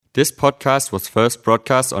This podcast was first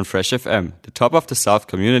broadcast on Fresh FM, the top of the South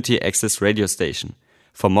community access radio station.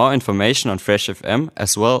 For more information on Fresh FM,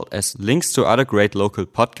 as well as links to other great local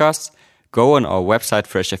podcasts, go on our website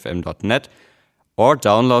freshfm.net or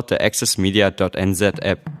download the accessmedia.nz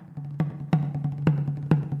app.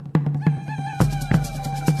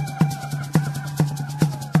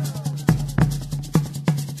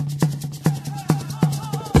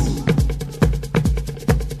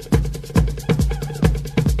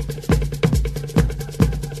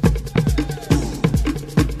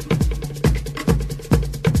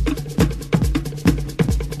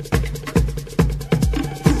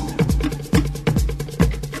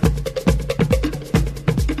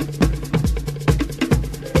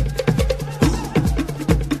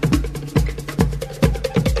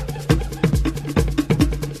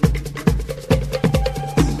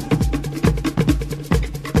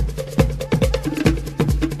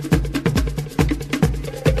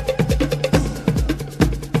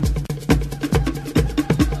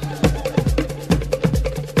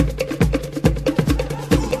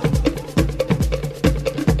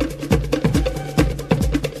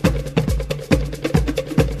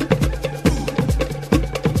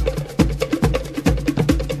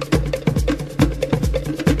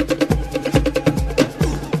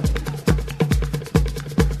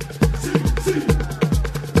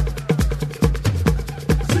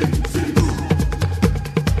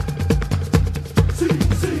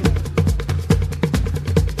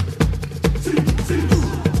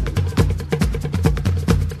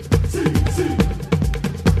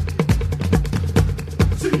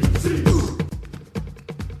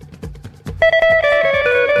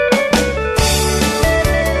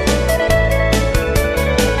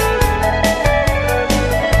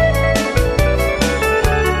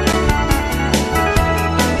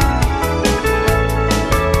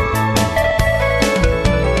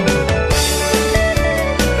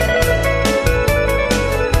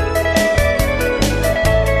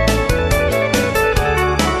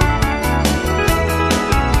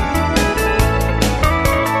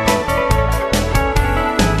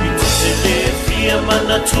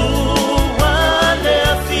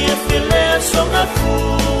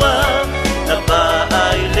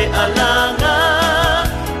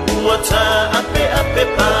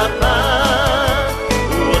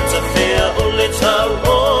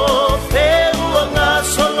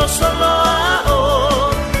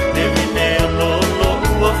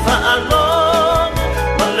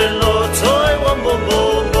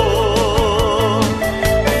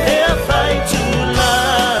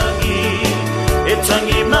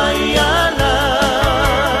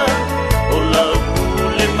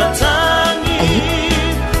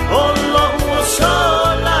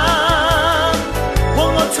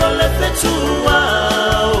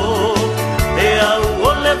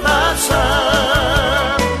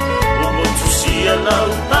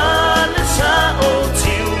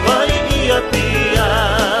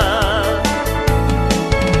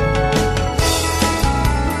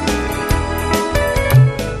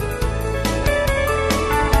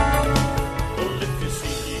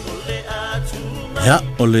 Ja,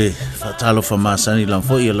 ole fatalo fa masani lan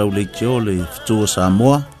fo ia lau leitio le Fetu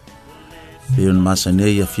Samoa. Peon masani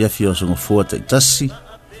ia fiafi o songo fua te tasi.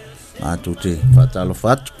 Ma tu te fatalo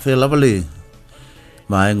fatu fe lavale.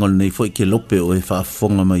 Ma engol nei fo ke lope o e fa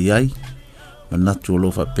fonga mai ai. Ma natu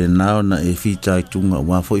lo fa penao na e fita i tunga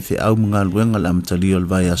wa fo fe au mga luenga la mtali ol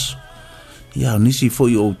vaias. Ya nisi fo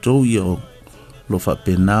i o to i o lo fa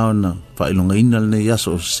penao na fa ilonga inal ne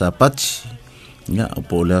yaso sapati. Ya o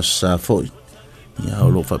Pulea sa fo. Ya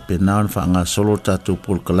lo fa penao fa nga solo tatu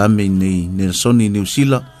pol kalame ni Nelsoni New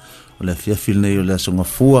Zealand. Le fia filne yo le songa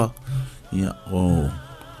fua. Ya o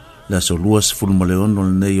la soluas ful moleon no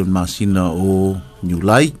nei on masina o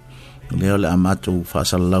Julai. Le le amato fa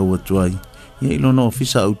salau tuai. Ya ilo no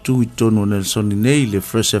ofisa au tu itono Nelsoni nei le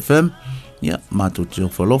Fresh FM. Ya mato tio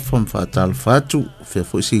folofam fa tal fatu fe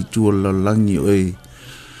fo si tu lo langi oi.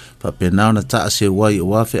 Pa penao na ta se wai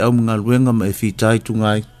o wa fe au mga luenga ma e fitai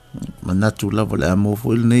tungai. Manatu lava le amo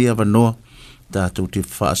fo il nei avanoa. Ta tu te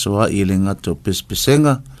fa soa i le ngato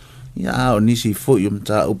pespesenga. Ya o nisi fo yum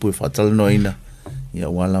ta upu fatal noina. Ya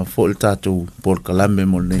wala fo il tatu por kalame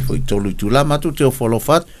mo nei fo i tolu tu la matu te o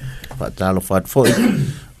folofat. Fatalo fat fo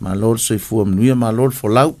ma lor se fu amnuia ma lor fo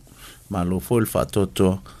lau. Ma lo fo il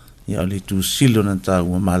fatoto. Ya le tu silo na ta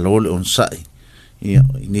ma lor on sai. Ya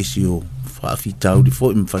nisi o fa fitau di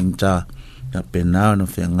fo imfanta. Na penao na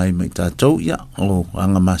fe ngai mai tatou ya o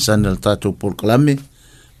anga masana le tatou por kalame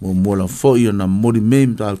mo mola fo yo na mori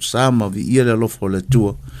mem ta sama vi ia lo fo le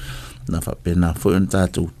tua na fa pena fo en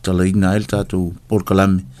tatou talaina el tatou por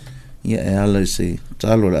kalame ya e ala se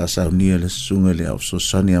talo le asaunia le sunga le au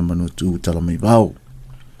sosani a Manu tu Talamaivao.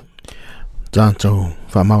 Tātou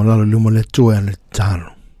whamaulalo luma le tua le talo.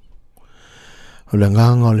 O le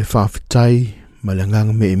nganga o le whawhitai, ma le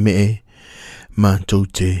nganga me mātou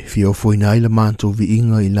te whiofo ina ila mātou vi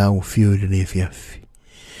inga i lau whio i le ne fiafi.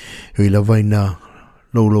 I la vaina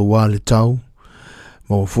lolo wā le tau,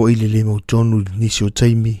 ma o fo ili le mautonu nisi o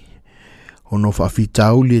taimi, o no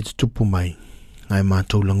whawhitau li e te tupu mai, ngai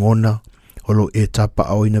mātou langona, o lo e tapa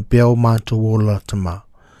au ina pia o mātou o la tama.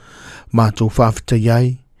 Mātou whawhitai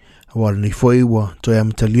ai, awala ni fo iwa, toi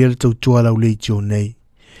amatalia le tautua lau leiti o nei,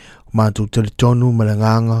 mātou teletonu ma le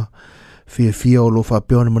nganga, fia o lo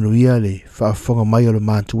whapeo na manuia le whaafonga mai o le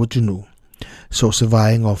mātou atunu, so se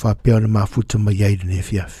vaenga o whapeo na mafuta mai ai ne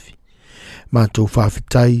fiafi. Mātou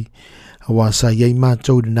whawhitai, awa sa iei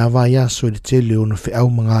mātou de nawai aso e le tele o na whiau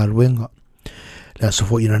mga aluenga. Le aso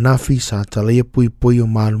fo ina nafi sa talaia pui o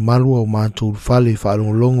malu o mātou whale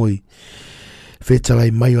whaalongolongo i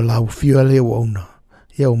whetalai mai o lau fio le o auna.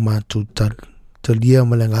 Ia o mātou talia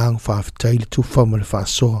ma le ngang whawhitai le tuwha ma le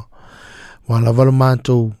whaasoa. Wala wala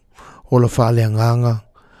mātou o la whale nganga,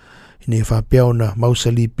 ine whapeo na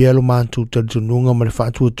mausali pialo mātou talitununga ma le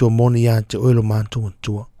whaatua tua moni ia te oilo mātou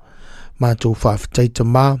atua. Mātou whawhitai ta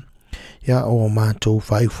mā, ia o mātou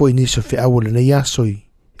whaifo inisa whi awale nei asoi,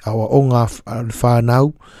 awa o ngā le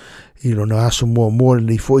whanau, i rona aso mua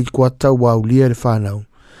le fo i kuata wau lia le whanau,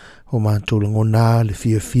 o mātou le ngona le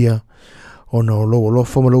fia, o na o lo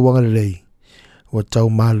whamalo wanga le lei, o tau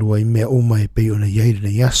mālua i mea umai pei o na iei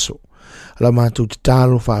nei aso. Ala mātou te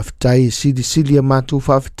tālo whawhitai, sili a mātou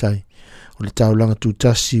whawhitai, o le tau langa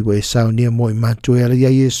tūtasi wa e sao nia mo i mātou e ala ia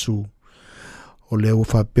Yesu, o leo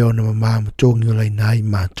whapeo na mamā matongi o lai nai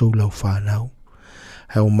mātou lau whanau.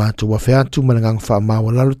 Hei o mātou wa whiatu malangang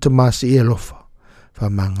whamau lalo ta māsi e alofa,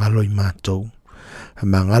 whamangalo i mātou.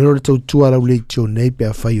 Whamangalo le tau tua lau leitio nei pe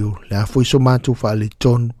a whaio, le a fwoi so mātou whaale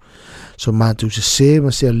tonu, so mātou se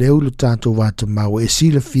ma se a leo lo tātou wāta mau e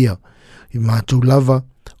si le fia, i mātou lava,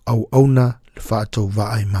 au auna le whātou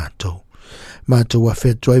wāai mātou. Mātou wa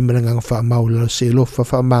whetua i malangang whamau lalo se lofa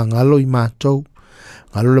whamangalo i mātou,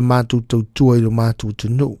 ngalo le mātou tautua i lo mātou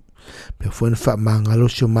tunu. Pea fwena whamangalo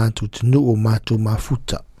si o mātou tunu o mātou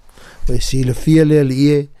mafuta. Wa e si le fia lea li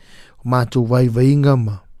e, o mātou vai inga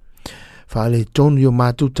ma. Whaale tonu i o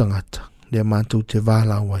mātou tangata, lea mātou te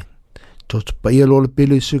wāla wai. Toto pa ia lo le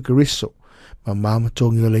pelo i sukariso, ma māma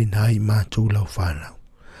tongi o le nai mātou lau whanau.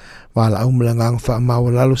 Wala au malangang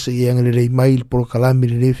whaamawa lalo se ianga le rei mai il poro kalami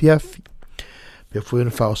le rei fiafi. Pea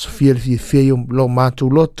fwena wha o safia le fia i lo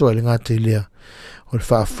mātou loto e le ngāte lea o le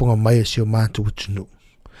whaafonga mai e si o mātou utunu.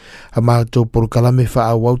 A mātou poro kalami wha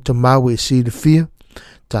au auta mawe e si le fia,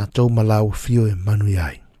 tātou malau fio e manu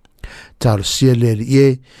iai. Tālo sia le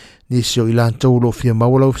ie, nisi o ilantou lo fia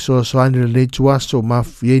maulau fisoa soani le leitu aso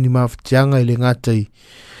ieni mawhitianga i le ngāte i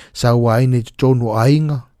sa ua aine te tonu o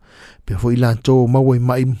ainga, pe fo ilantou maua i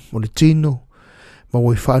mai o le tino,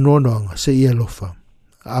 maua i whaanoanoanga se ia lofa,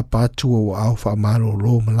 a pātua o au whaamalo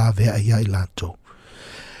lo malawea ia ilantou.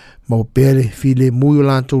 Mau pere file mui o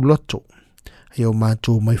lantou loto, e o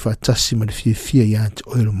mātou mai whaatasi ma le fia ia te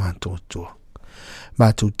oilo mātou atua.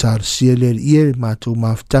 Mātou tāra sia le ie, mātou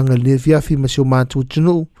mawhitanga le fiafi ma si o mātou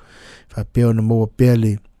tunu, whapeo na maua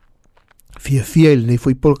pere fia le nei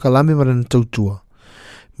fo i polo kalame marana tautua,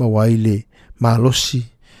 maua ile malosi,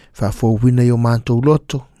 whafo wina i o mātou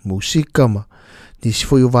loto, musika ma, nisi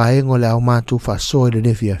fo i o vaengo le au mātou whasoa le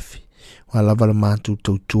nefiafi, wa lawa la mātou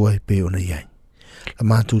tautua i peo na iai. La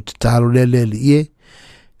mātou te tālo le ie,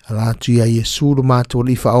 ala atu ia Yesu lo mātou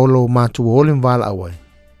li whaolo o mātou o olem wala awai.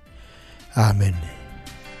 Amen. Yeah.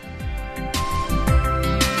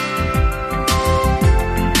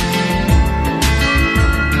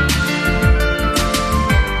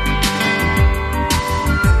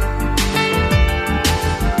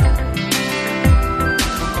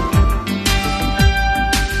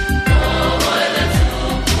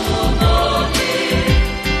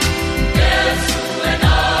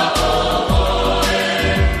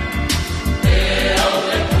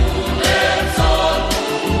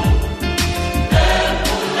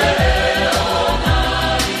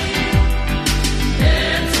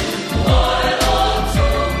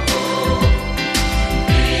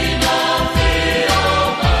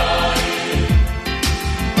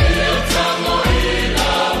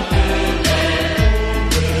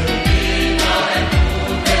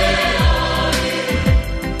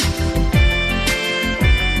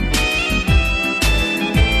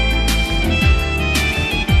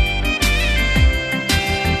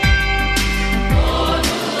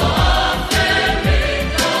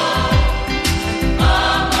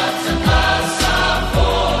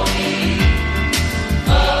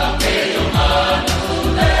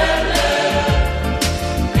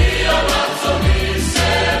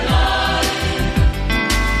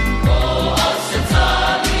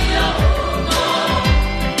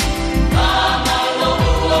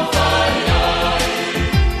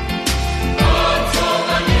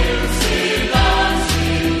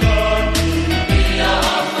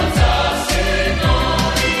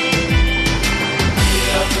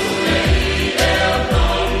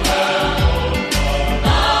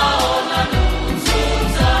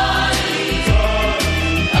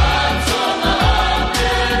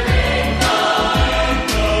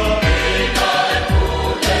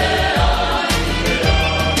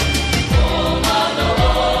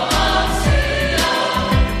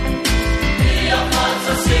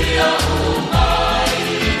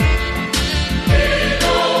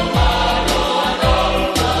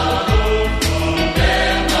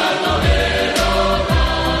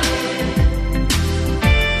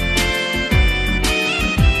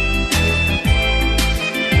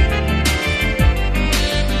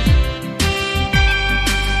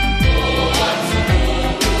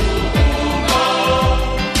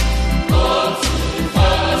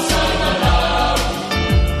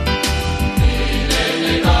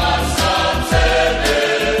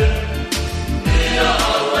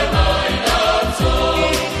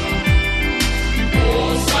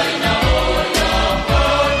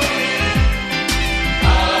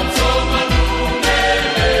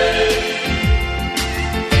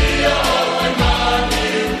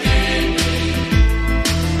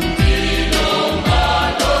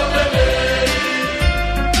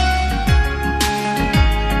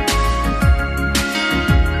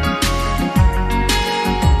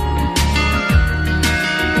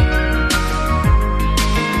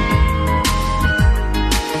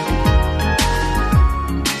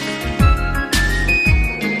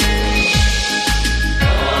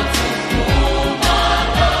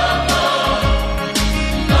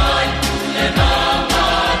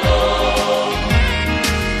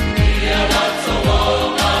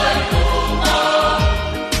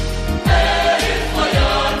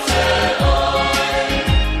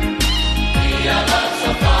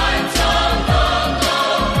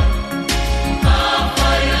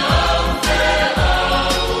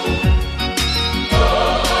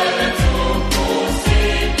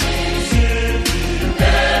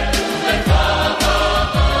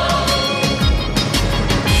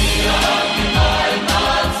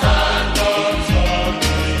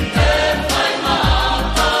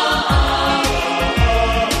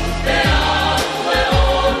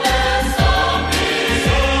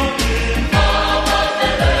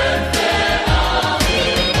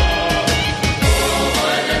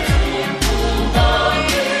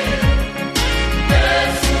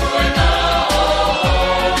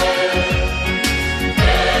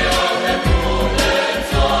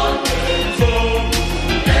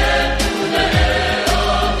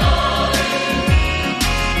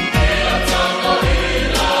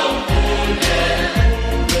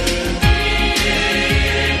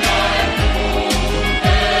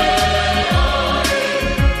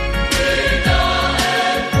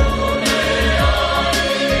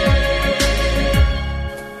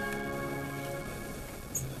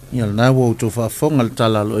 ia na wo tu fa fonga le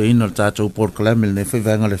tala lo ina le tatou porkalame le foi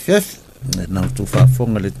vanga le fef na tu fa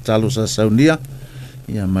fonga le talo sa saunia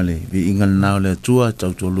ia male vi ingal na le tua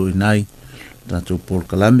tau to lo inai tatou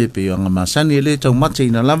porkalame pe anga masani le tau mate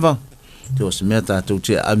ina lava te o se mea tatou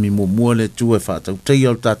te ami mo le tua fa tau te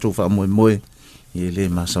ia tatou fa moe ia le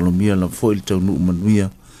masalomia la foi le tau nu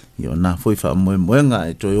manuia ia na foi fa moe nga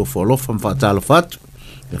e to yo folofa fa talo fat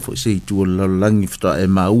ia foi se tu la langi fta e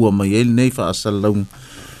maua mai ele nei fa asalong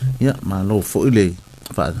ia ma lo foi le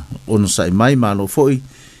fa on sai mai ma lo foi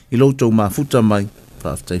i lo to ma futa mai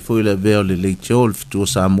fa tai foi le veo le chol tu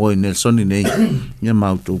Samoa Nelson nei ia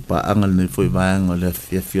ma to pa angal nei foi va angal le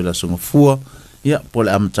fia la songa fua ia pole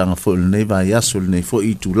amtanga foi nei va yasul nei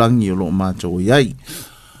foi tu langi lo ma to yai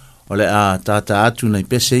ole a tata atu nei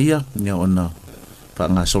pese ia ona fa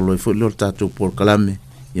nga solo foi lo tatu por kalame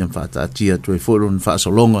ia fa tatia tu foi lo fa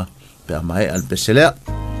solonga pe mai al peselea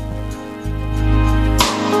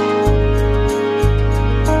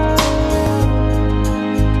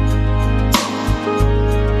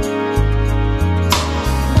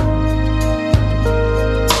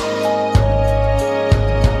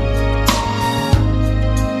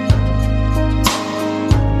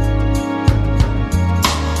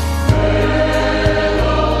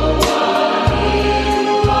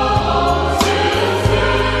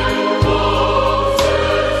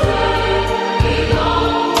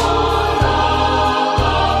Oh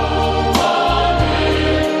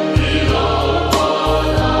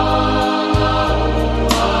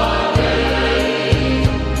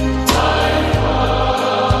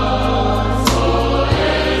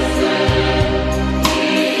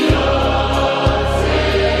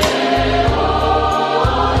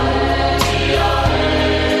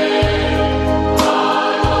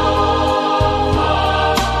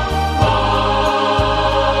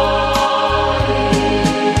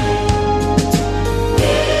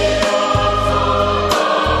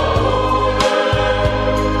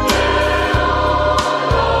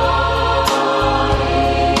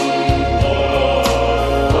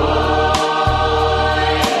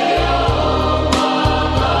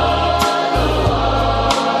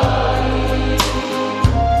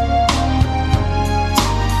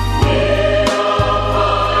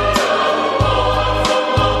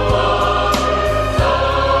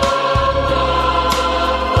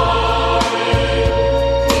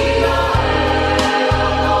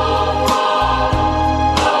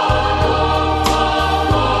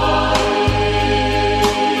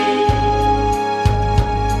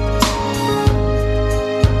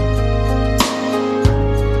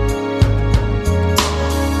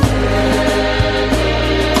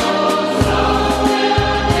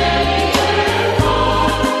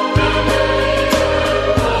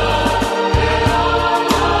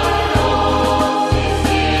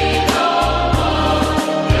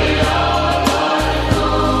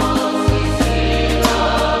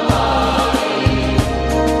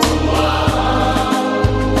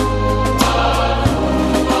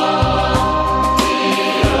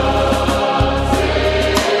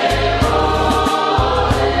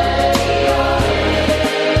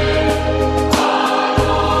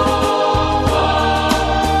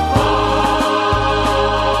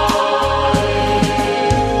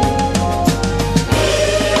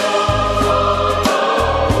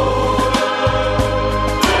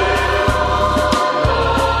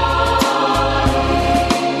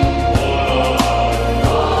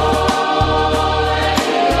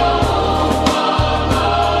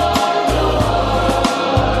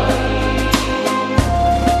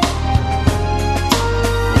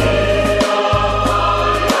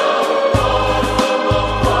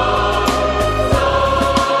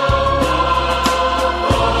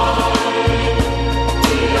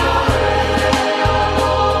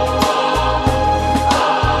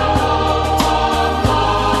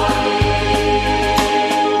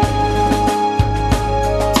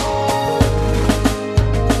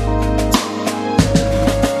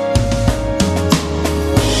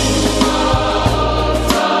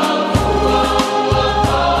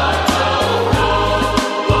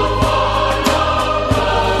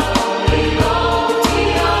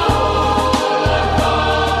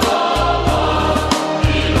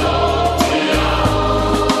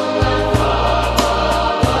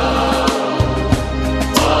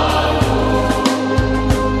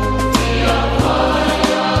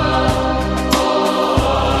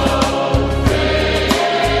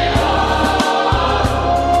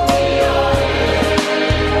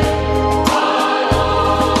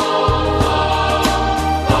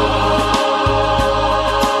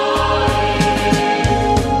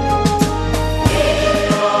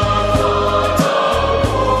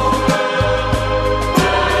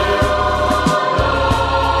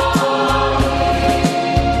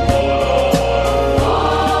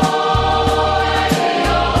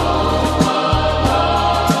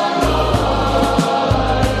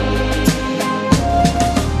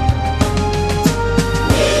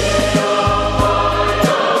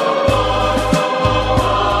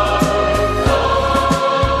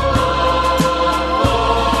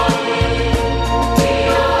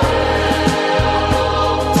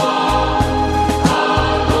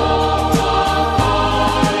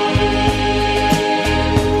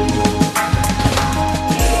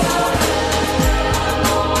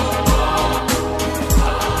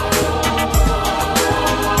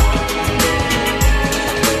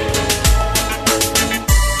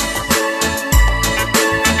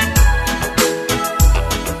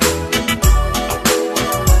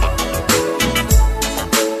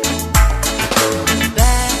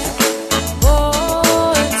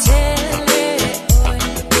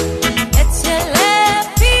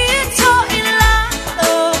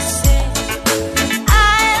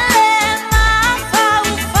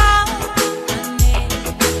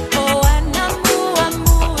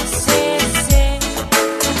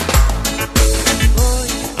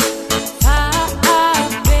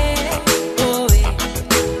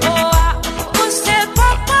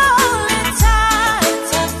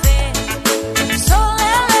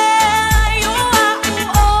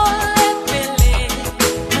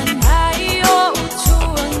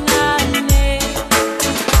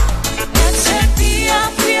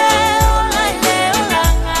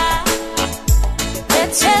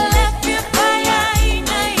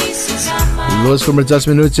Los from just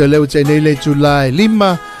minutes leo te nei le July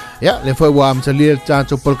 5. Ya, le foi wa mtalia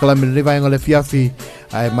tanto por kalame le vai ngole fiafi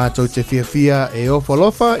ai mato te fiafia e o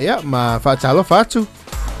folofa ya ma fa talo fatu.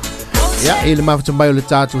 Ya, ile ma fa mai le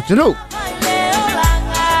tanto tino.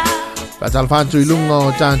 Pa talo fatu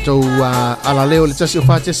ilungo tanto ala leo le tasi o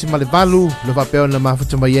fate si male balu le va pe ona ma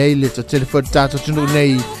fa mai le to telefone tanto tino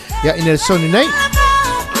nei ya in el soni nei.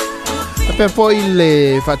 Pe foi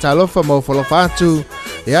le fa talo fa mo folofa tu.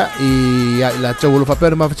 Ya, ia la tau lo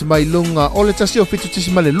papel ma fa mai lunga o le tasi o fitu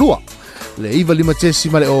tisi male lua. Le iva lima tisi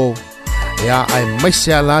male o. Ya, ai mai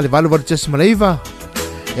se ala le valu valu tisi male iva.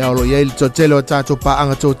 Ya, o lo ia il totelo tato pa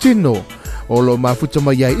anga to tino. O lo ma futa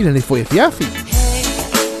mai ia ina ni foi fiafi.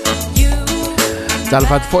 Tal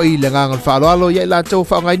fat foi le ngang fa alo ia la tau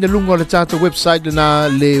fa ngai na lunga le tato website na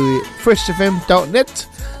le freshfm.net.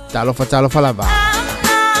 Talo fa lava.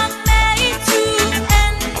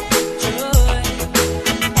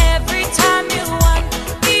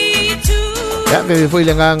 Ya, me foi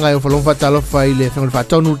lenga ngai o falong fa talo fa ile fa fa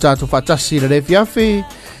tonu tato fa tasi le fiafi.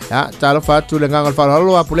 Ya, talo fa tu lenga ngal fa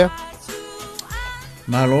lo a Pulea.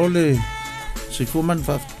 Malole se fuman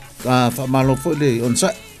fa malo fo le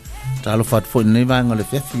onsa. Talo fa fo nei va ngale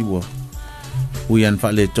fiafi wo. Uian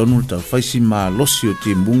fa le tonu ta fa si ma losio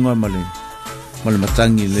timbunga male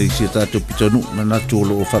matangi le si tato pitonu na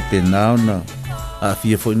tolo o fa pena na a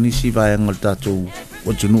fia fo ni si va ngal tato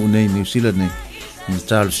o tunu nei New Zealand nei.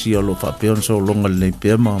 Tal si lo fa peon so longa le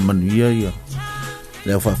pe ma manuia ia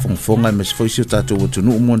le fa fonga mes foi si tato o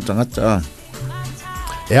tunu mon tangata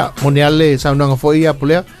ya moniale sa unanga foi ia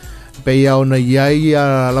Pulea pe ia ona ia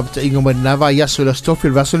la pta inga na va ia so la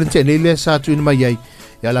stofil va so le tenile sa tu in mai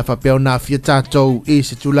ia la fa peon na fia tato e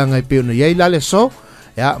se tulanga i peon ia la le so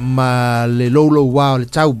ya ma le lolo wa le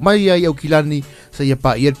tau mai ia o kilani sa ia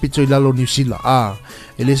pa ia pito ila lo New Zealand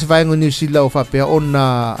ele se va en New Zealand o fa pe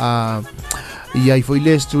ona ia i foi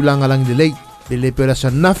les tu langa lang de lei le pera sa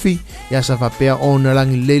nafi ia sa fa pe ona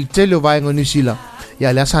lang le tele vai ngo New Zealand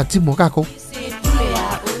ia le sa timo kako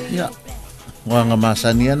ia wanga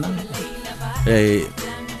masaniana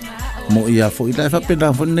mo ia foi la fa pe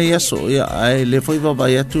na fo ne ia so ia ai le foi va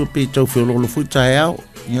ia tu pe tau fe lo fu taia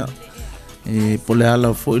ia Pulea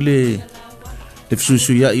la foi le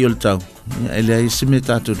fsusu ia i ol tau ia ele ai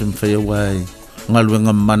simeta tu dem fa wai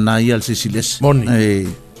ngaluenga mana ia se siles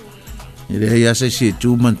ele ia se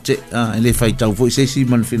tu mante ele fai tau foi se si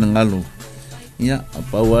man fina ngalo ia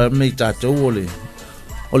pa wa me tato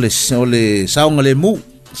ole saunga le mu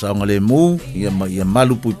ia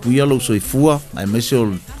malu pui lo soifua ai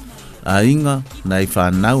mesol ainga nai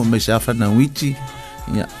fa nau me sa fa na witi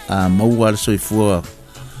ia mau al soifua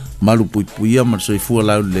malu pui ma soifua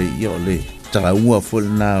la le ia le taua fol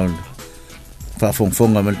na fa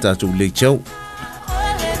fonga mal tato le chau.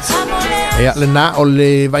 Ya le na o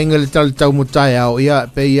le vainga le tau mutai au ia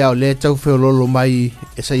pe ia o le tau feololo mai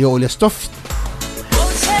e sa yo le stof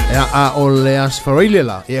ya o le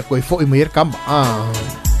asfarilela ia koi fo i mai kamba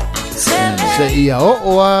se ia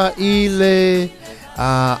o i le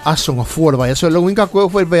asonga fuor vai so lo winka ko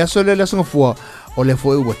foi vai so le asonga fuor o le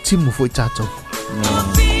foi o timu foi tato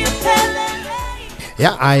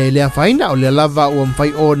ya ai le faina o le lava o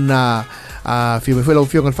mfai ona fi me felo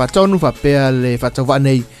fio con fatonu fa pe le fatova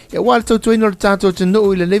nei e walto tu in tanto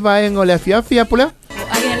tenu le leva en o le fia Pulea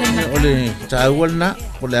ole tawalna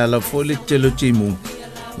ole ala fole telo timu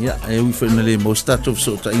ya e wi fe le mostato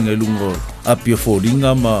so ta inga lungo apio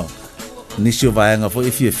foringa ma nisio vaenga fo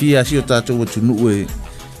e fia si o tato o tunu e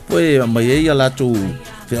poi ma ye ya la tu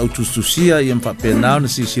fe autosusia i pa pe na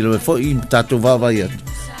si lo fo i tato va ya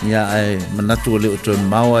e manato le o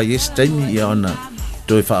mawa yes time ya ona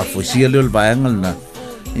toi fa fosia le vaenga na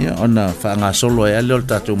ia ona fa nga solo e le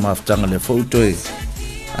tato maftanga le foto e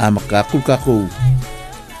makaku kako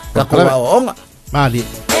onga mali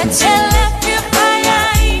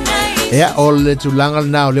ia o le tulanga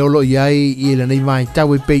na le olo iai i le nei mai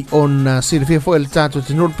tau pe on sirfia fo el tato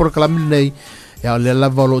tenor por kalamil nei ia le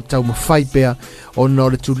lava lo tau mafai pea ona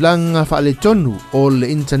le tulanga fa le tonu o le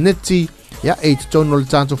interneti ia e tonu le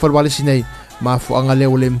tato for wale sinei ma fu anga le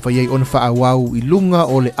ole mfai on fa awau i lunga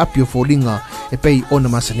o le apio folinga e pei ona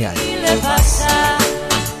masani ai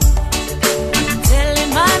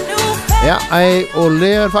ya ai o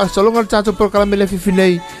le fa solonga tato por kala mele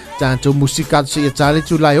fifinei tanto musika se tale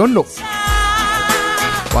tu lai ono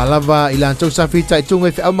walava ila to sa fita i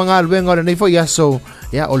tunga fe amanga luenga le nei fo yaso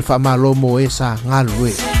ya o le fa malo mo esa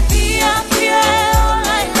ngalwe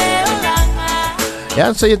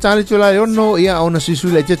ya se tale tu lai ono ya ona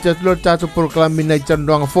sisule te tato por kala mina i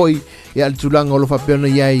tandanga foi ya le tulanga o lo fa pena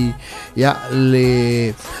yai ya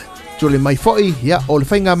le tole mai foi ya o le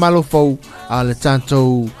fainga malo fo ale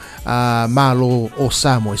tanto malo o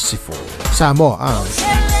Samoa sifo Samoa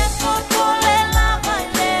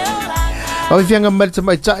Au fianga mai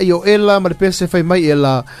mai tai o ela ma pese fai mai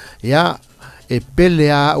ela ya e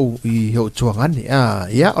pelea o I ho tuangani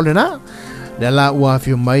ya olena la ua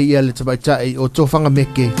fi mai ele tai tai o tofanga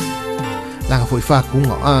meke la foi fa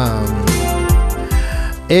kunga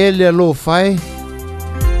ele lo fai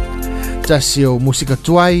tasio musika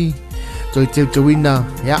tuai toi te tuina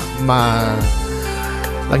ya ma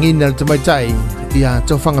langina tai tai ya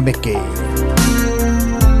tofanga meke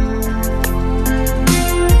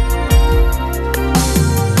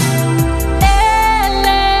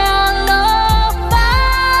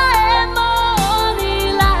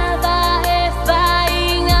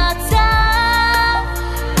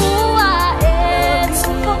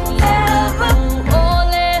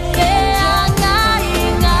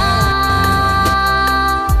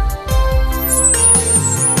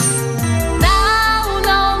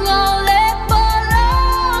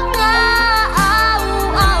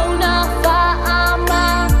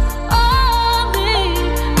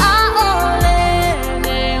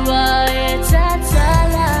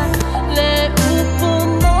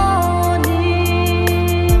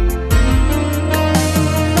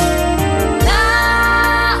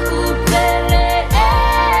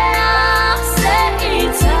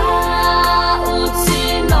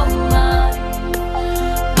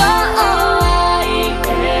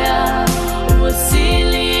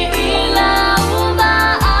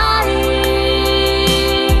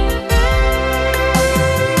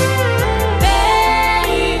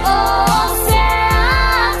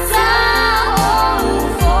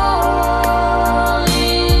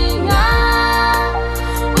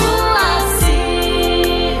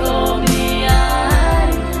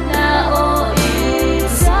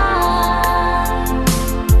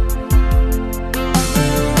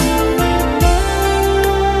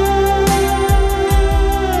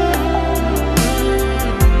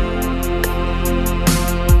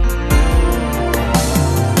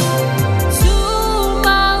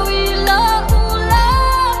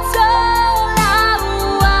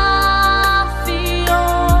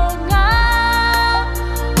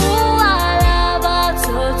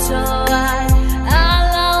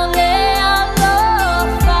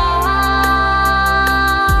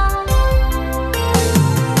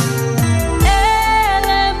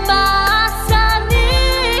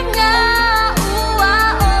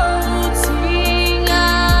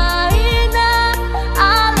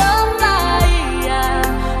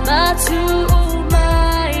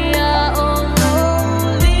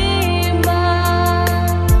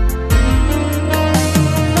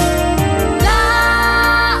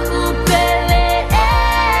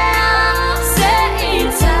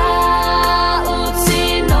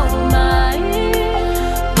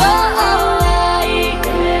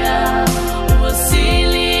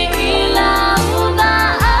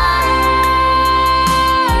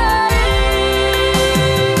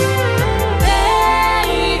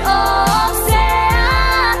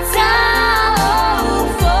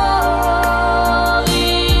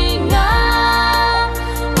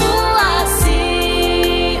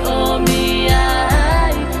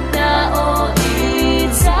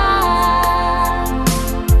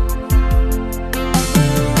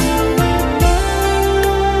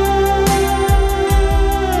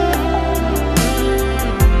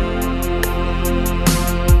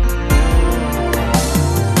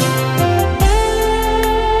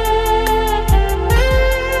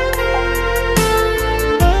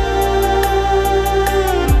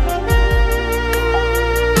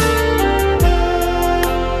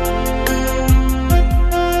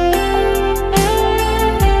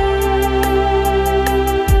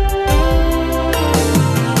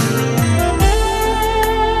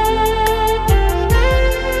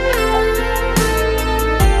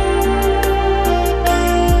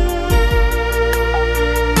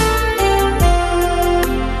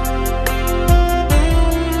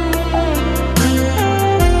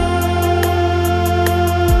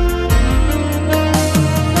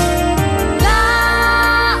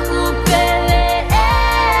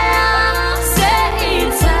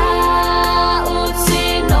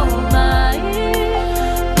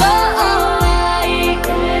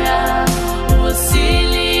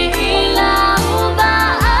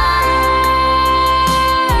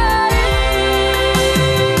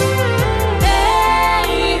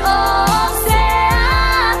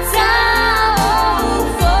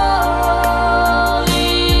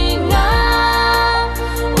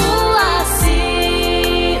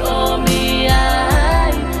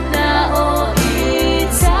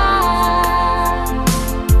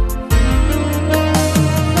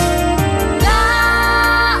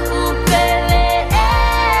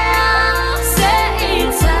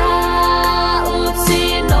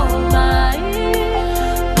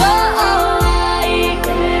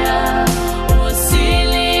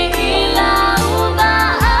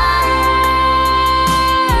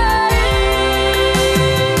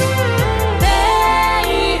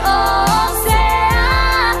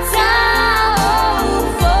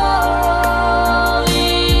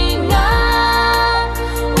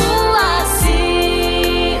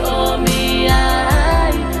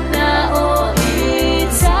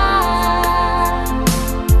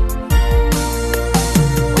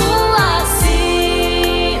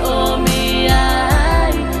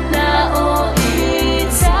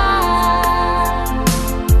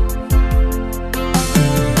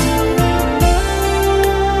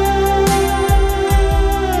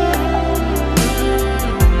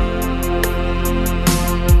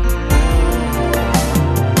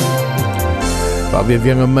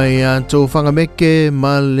vianga mai to fanga meke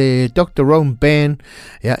mal Dr. Rome Band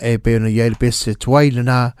ya e pe no ya le pese twaila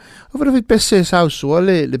na over le pese sauso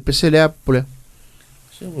le pese le apole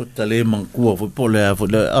se o tale mankua fo Pulea fo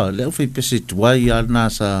le fi pese twaila na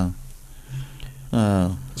sa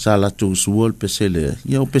la tu suol pese le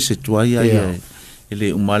ya o pese twaila ya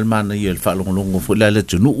ele umal mana ya le fa longo fo le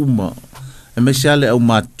tunu uma e me sale au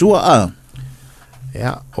matua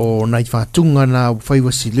ya o nai fatunga na fai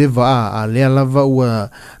wasi leva a lea lava ua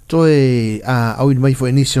toe au mai fo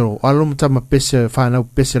initial alo mata ma pese fa na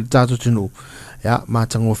pese tato tunu ya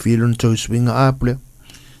matango filon to swinga apple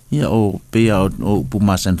ya o pe o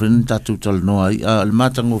pumasan fen tato tol no ai al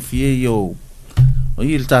matango fie yo o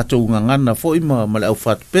il tato ngana fo ima mal au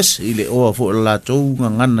fat pes ile o fo la to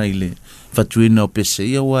ngana ile fatuino pese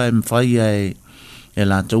ya wa em fai ai e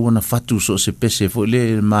la tau na fatu so se pese fo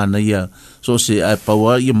le mana ia so se ai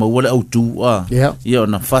paua ia mau le autu ia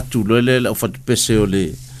na fatu le la fatu pese o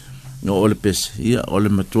le pese ia o le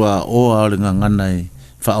matua o le ngana e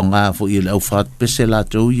fa nga fo ia le fat pese la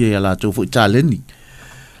tau ia la tau fo taleni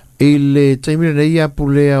ele taimina ia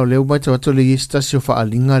Pulea o le mai tau le stasio fa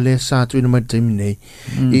alinga le sa tu ina mai taimina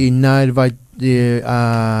i na vai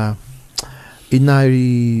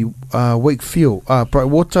inai Wakefield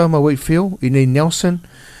Brightwater ma Wakefield inai Nelson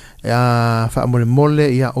fa mole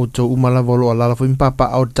ia o to umala volo ala fo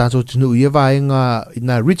impapa o tato tunu ia vaenga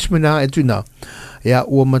ina Richmond e tuna ia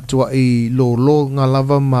o matua i lo nga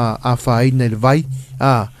lava ma afa ina le vai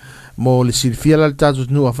mo le silfia la tato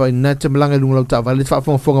tunu afa ina te malanga lunga ta vale fa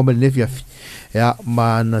fonga me nefia ia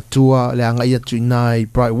ma na tua le anga ia tu inai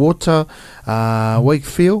Brightwater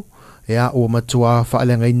Wakefield ya o matua fa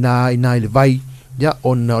lenga ina ile vai ya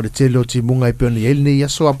on o te lo ti munga i poni ele ya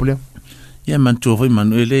so apule ya man tu foi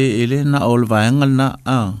Manu ele na ol vaenga na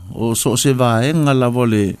o so se vaenga la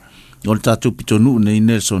vole o tatu pitonu nei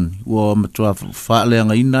Nelson o matua fa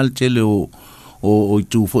lenga ina te le o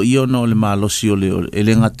tu fo io no le malosi o le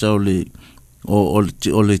ele ngata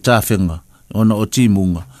o le tafenga ona o ti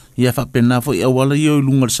munga ya fa pena fo ia wala io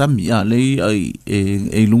lunga sami le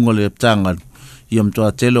ai lunga le tanga ia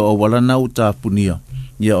mtoa telo o wala na uta punia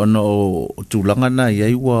ia ono o tulanga na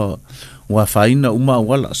ia wa faina uma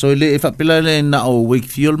wala so ele fa pela le na o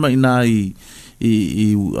Wakefield ma ina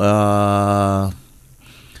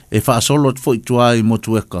e fa solo fo tua i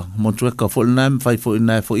motueka fo na fai fo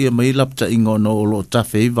ina fo ia mai lapta ingo no lo ta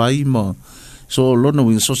fe vai ma so lo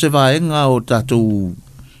no so se va enga o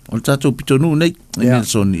tato pitonu nei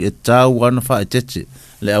Nelson e ta wana fa tete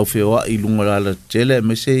le au fe wa i lunga la tele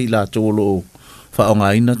me se la tolo fa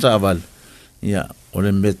nga ina ta aval ya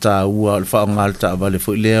ole meta ua fa nga ta aval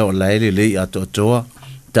fo le o la le ato toa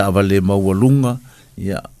ta aval le mawalunga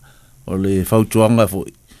ya ole fa tuanga fo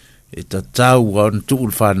e ta tau on tu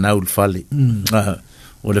fa na ul fale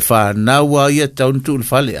ole fa na wa ya ta on tu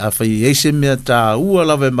fale a fa yese me ta ua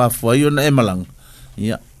la ve ma fo yo na emalang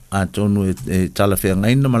ya atonu e tala fe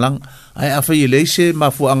nga ina malang ai a fa yese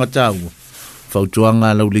ma fo anga ta fa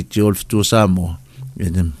tuanga la uli tiol tu Samoa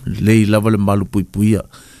le lava le malu puipuia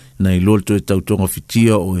na i lolto e tautonga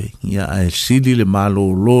fitia o ia a sili le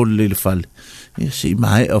malo lo le fale ia si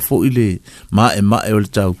mai a fo ile ma e o le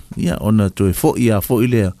tau ia ona to e fo ia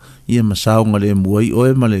ia masaunga le muai o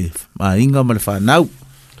e male ma inga male fa nau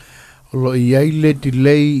lo ia ile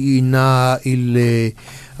delay ina ile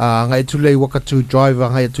ngai tu le wakatu driver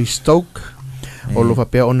ngai tu Stoke o lo fa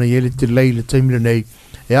pe ona ile delay le time le nei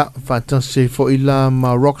ja, fantastic for ila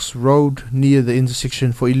ma Rocks Road near the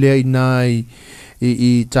intersection for ila inai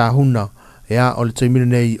i tahuna ya o le taimina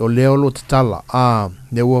nei o leo lo tatala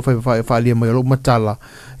ne ua fai lia mai lo matala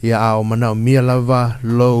ya o mana o mia lava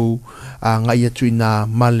lo ngai atu ina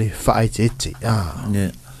male fai tete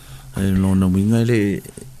lo na winga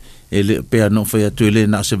ele pe no fai atu ele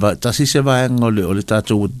na se va tasi se va ngole o le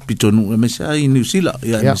tato pitonu me sa i New Zealand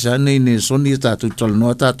ya me sa nei ne soni tato tol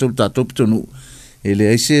no tato pitonu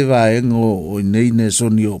ele ai se va o nei ne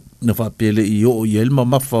sonio na fa pele i o yelma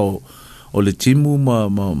mafa o le timu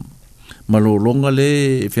ma lo longa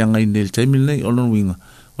le fianga i nel taimil nei o lo winga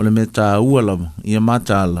o le meta ua la ia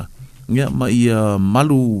matala ia ma ia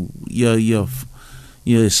malu ia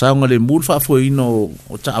saunga le mul fa fo ino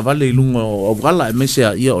o ta vale lunga o gala me se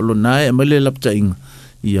ia o lo nai me le lapta inga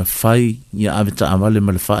ia fai ia aveta vale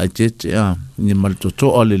mal fa jet ia ni mal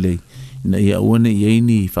toto o le na ia one ia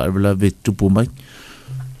ni fa vela vetupu mai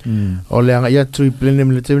o le anga ia tui plene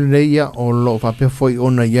me le teme nei ia o lo fa pe foi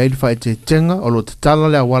ona ia il fa te tenga o lo tala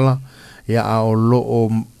le awala ia o lo o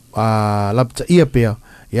lapta ia pea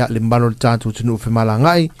ia le mbalo tatu tunu fe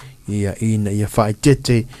malangai ia ina ia fa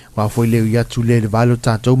tete wa foi le ia tu le valo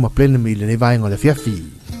tatu ma plene me le vai ngole fiafi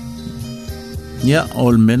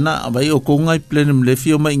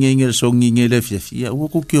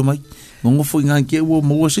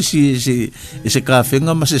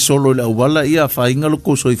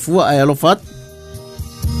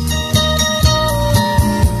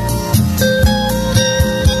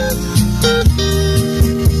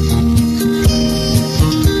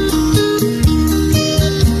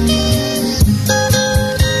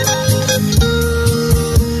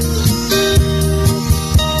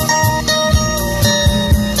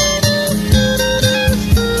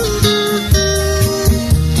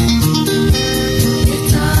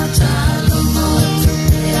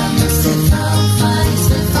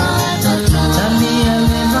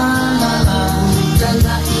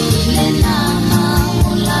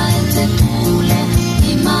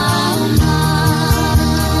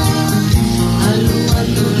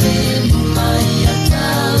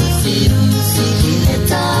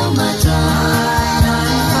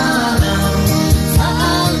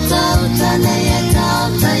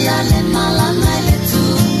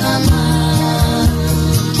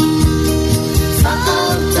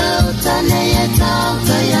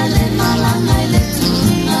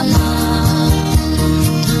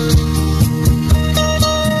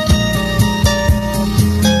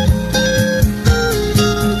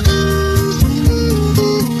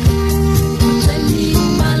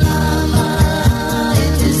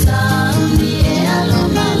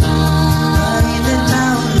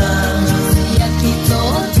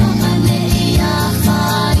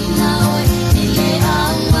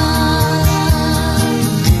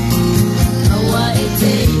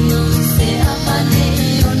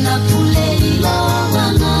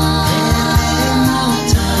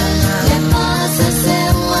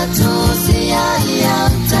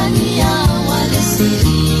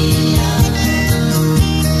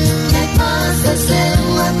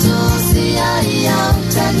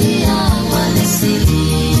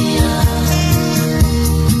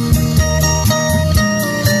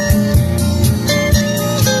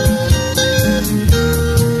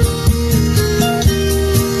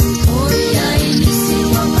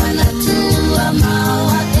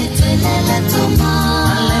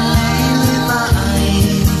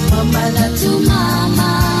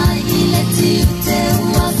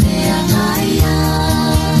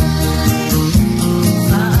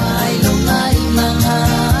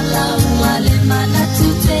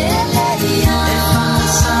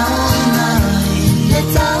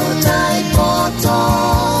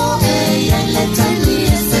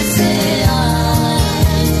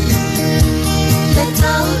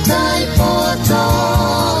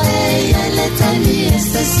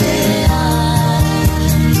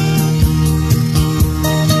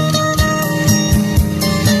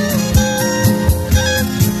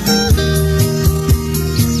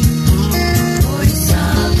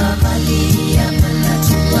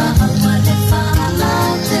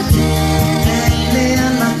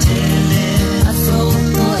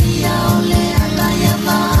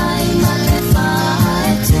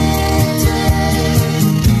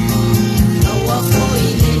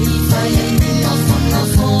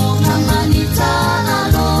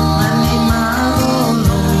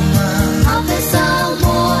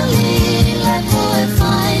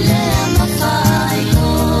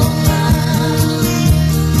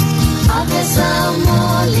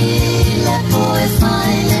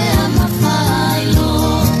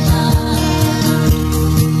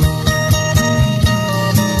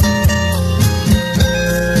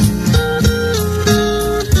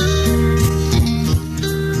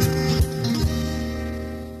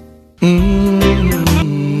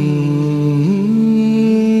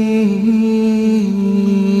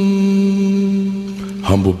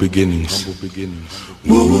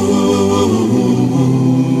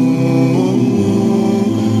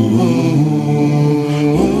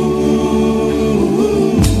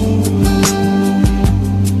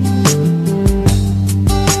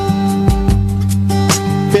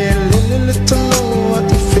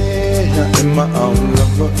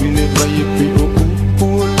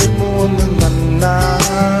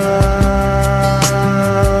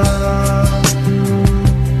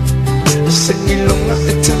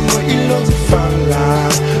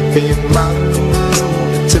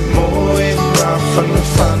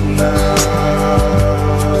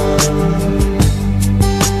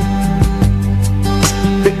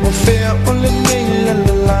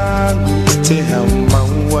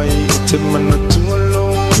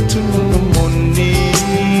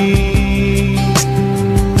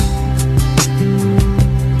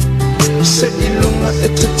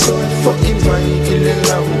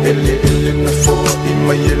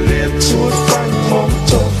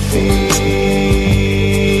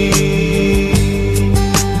me.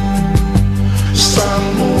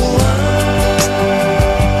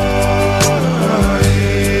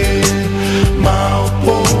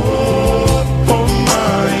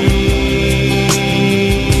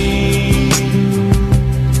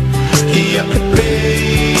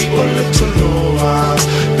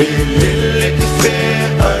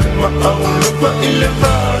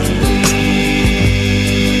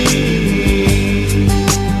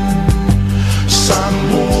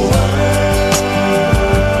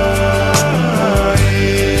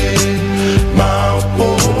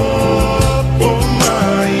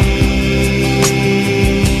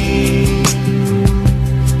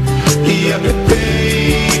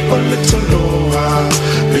 Taloa,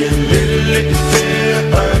 Bilili Fair,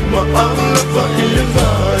 I'm Alava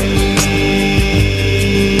Ilivai.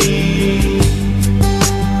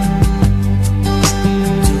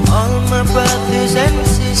 To all my brothers and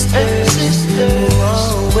sisters who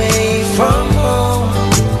are away from home,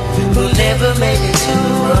 who never made it to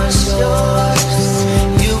our shores,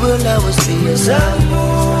 you will always be a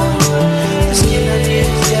Samoa. The skin on you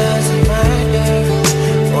doesn't matter,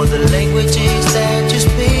 or the languages that you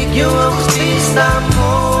speak, you always be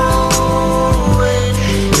Samoan,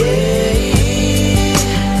 yeah.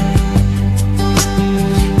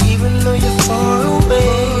 Even though you're far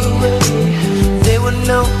away, they will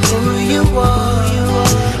know who you are,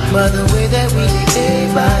 by the way that we live day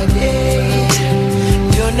by day.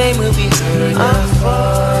 Your name will be heard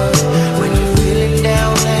afar. When you're feeling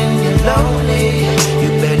down and you're lonely, you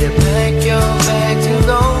better pack your bags and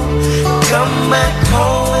go. Come back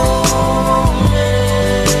home,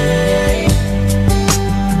 yeah.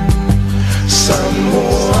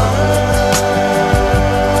 Samoa,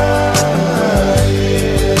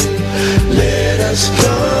 yeah. Let us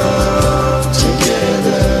come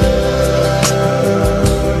together.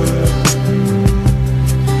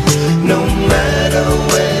 No matter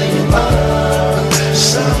where you are,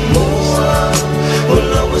 Samoa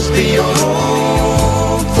will always be your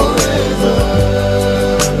home forever.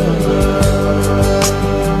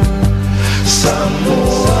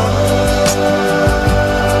 Samoa,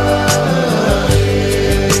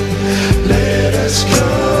 yeah. Let us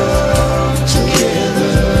come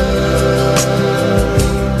together.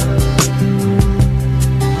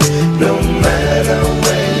 No matter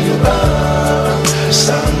where you are,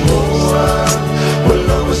 Samoa will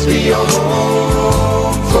always be your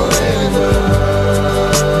home forever.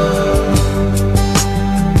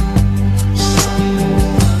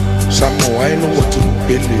 Samoa no watu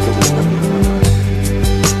pele lo.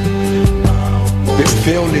 Pe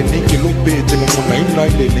feo le niki lupe te mo na ina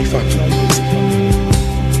ile le fatu.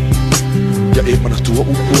 Ya e mana tua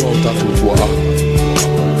upu o tatu tua.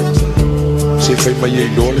 Se fai mai e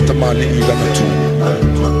dole tamale I lana tu.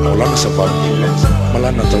 O lana savana,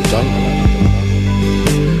 malana tau.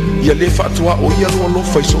 Ia le fatua o ia lo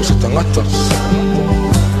fai so se tangata.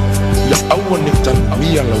 Ia aua ni tan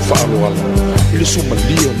mia lau faalo ala. Ile suma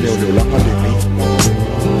lio leo langa le ni.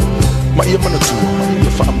 Ma ia mana tu,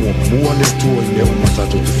 ia faa mua le tua I leo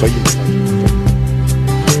matato te fai.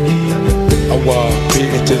 Awa pe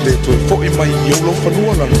e te le toi fo I mai I lo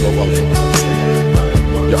fanua lana lau au.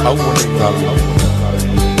 Ia aua ni tala.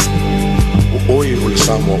 O oi o le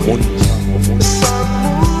Samoa moni.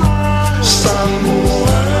 Samoa,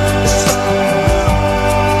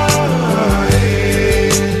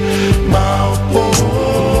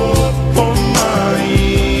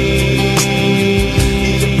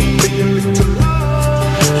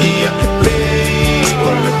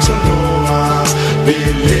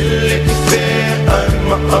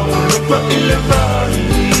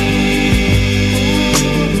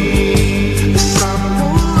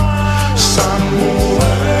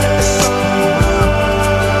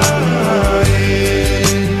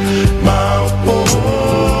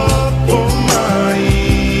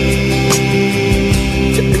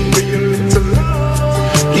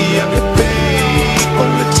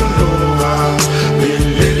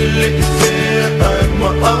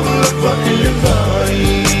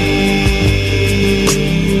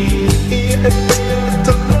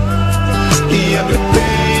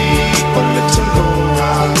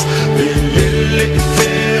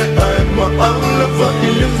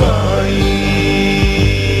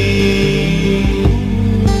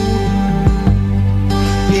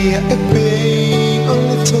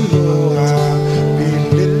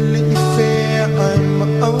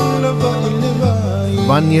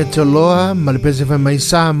 Vania Taloa, Malipese fa mai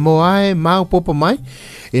Samoa e mau popo mai.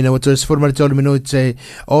 Ina watu se forma tolu mino te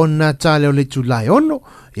o Natale o le Julai ono.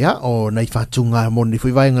 Ya o nai fatunga moni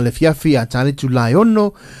fui vai ngale fiafi a tale Julai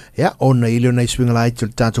ono. Ya o na ilio nai swinga lai tul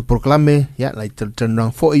tato proclame. Ya lai tul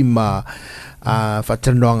tanang fo ima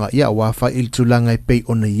fatananga ya wa fa il tulanga pe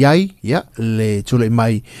ona yai ya le tule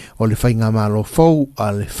mai o le fainga malo fo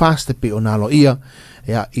ale fast pe ona lo ia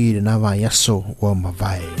ya I na va yaso o ma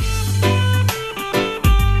vai.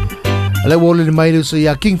 Ale wole le mai so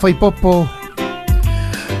ya king fai popo.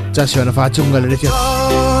 Just yana fatunga le tia.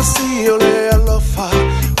 Si ole alofa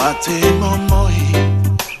mate momoi.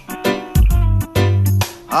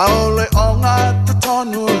 Aole onga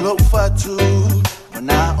tonu lo fatu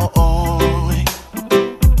na oi.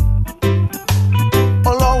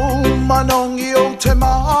 Olo manongi o te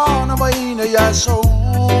mana mai na ya so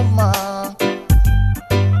ma.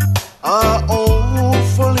 A o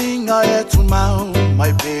falling I to mau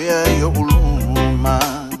my be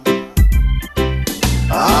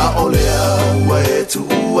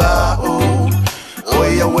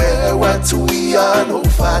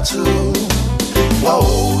fatu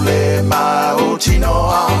Waole mau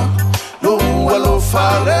tinoa Lua lo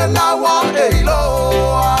fale na wa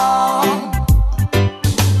eiloa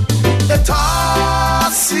E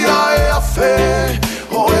tasi ai a fe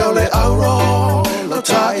Oe ole auro lo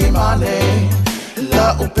taimane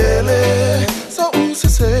La upele sa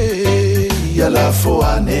usese Ya la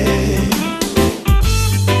foane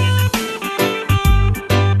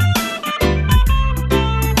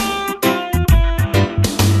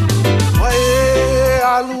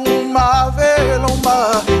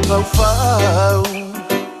Fau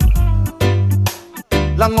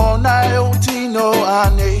Langona e o tino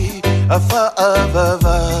ane a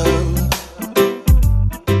whaavavau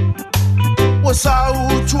Wa sau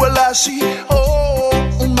tualasi o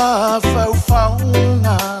uma fau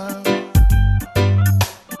fauna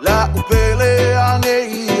La upele ane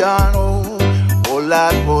iano o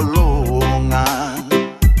la polonga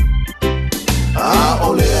A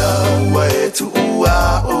olea wa e tu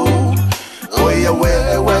ua o Oia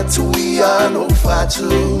wewe tuia no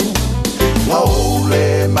fatu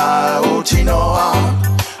Waole mau tinoa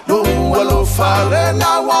No walo fale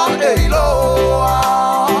na wa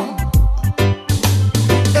eiloa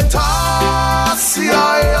E tasi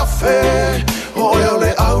ai a fe Oia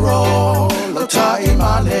ole auro lo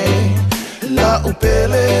taimane La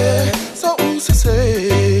upele sa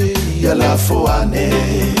usese Ya la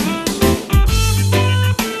foane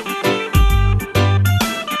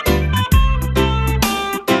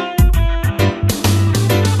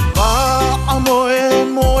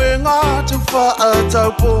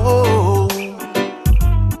Taupo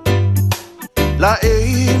La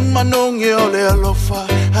e manongi o le alofa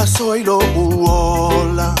a soilo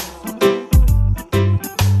uola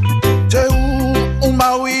Te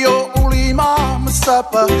maui o ulima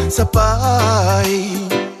masapa sapai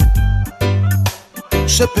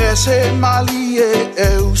Se pese mali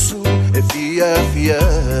e usu e fia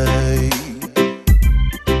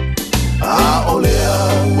A olea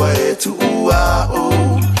wa e tu ua o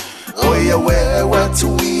Oia wewe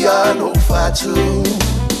tuia no fatu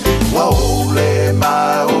Waole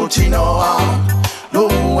mau tinoa No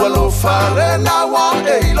alo fale na wa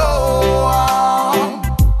eiloa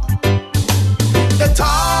E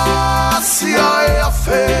tasi ai a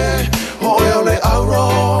fe Oia ole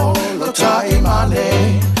auro lo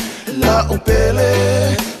taimane La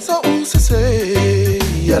upele sa usese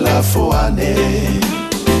Ya la foane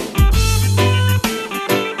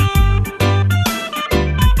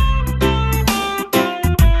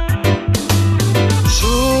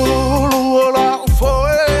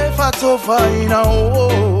Faina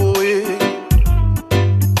oe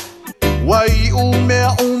Wai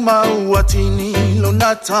umea uma uatini lo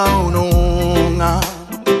na taunonga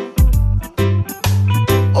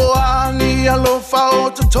O ani alofa o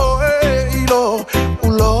totoe ilo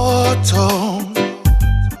uloto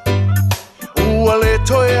Uale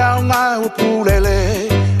toe au ngā upulele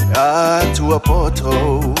atua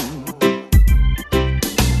poto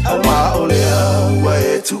Awa olea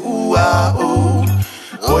wae tu ua o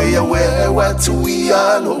Oia wewe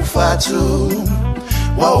tuia no fatu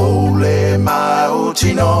Waole mau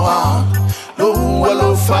tinoa No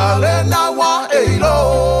walo fale na wa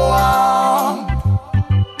eiloa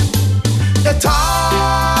E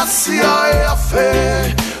tasi ai a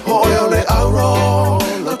fe Oia ole auro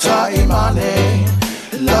lo taimane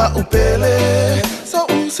La upele sa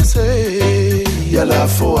usese Ya la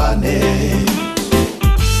foane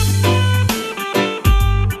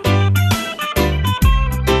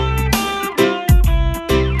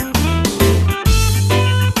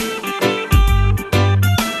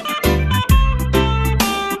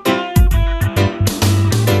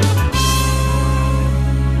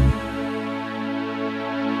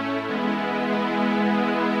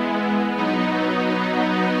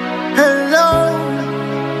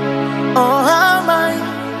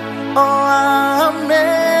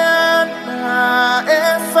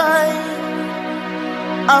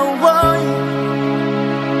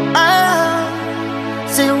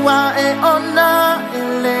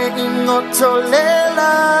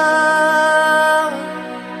Tolela.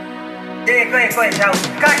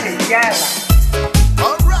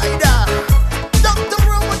 All right, Dr.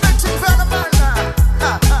 Room with the Chipanamana.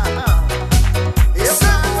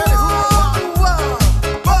 Hello.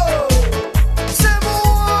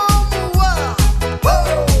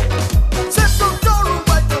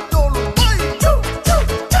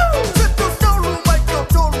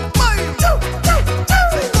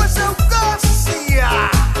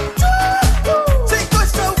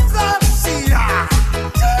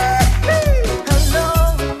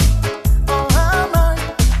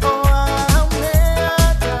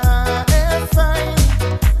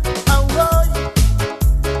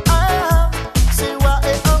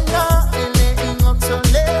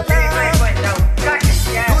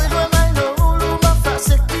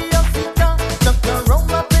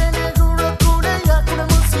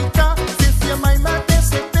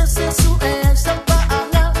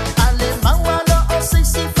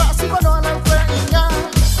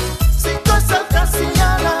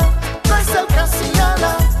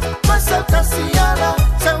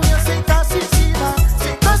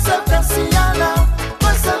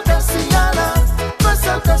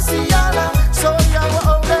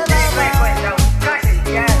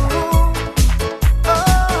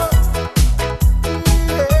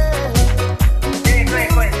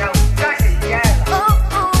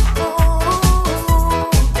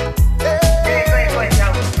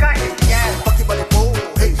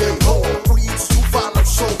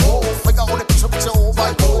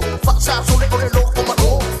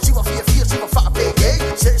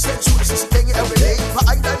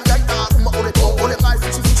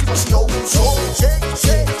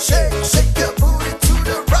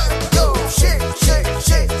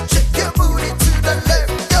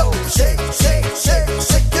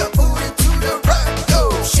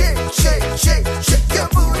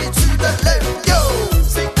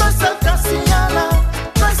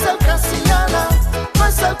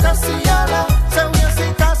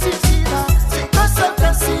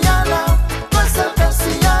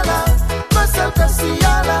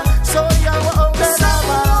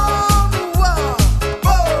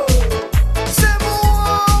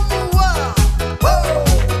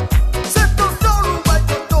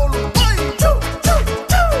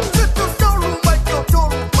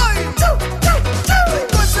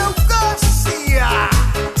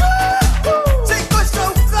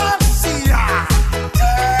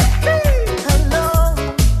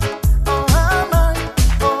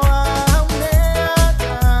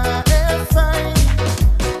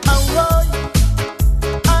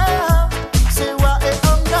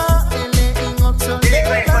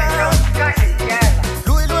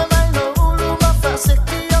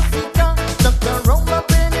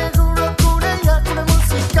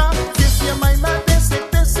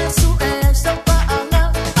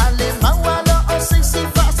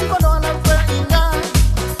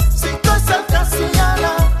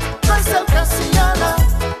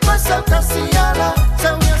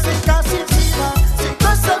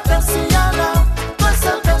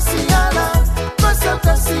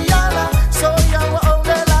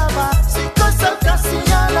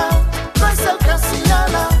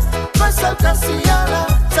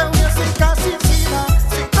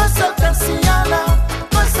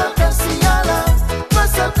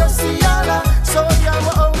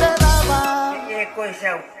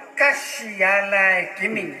 kasi ala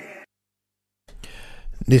kiming.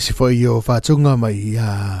 Nisi foi yo whātunga mai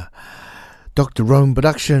Dr. Rome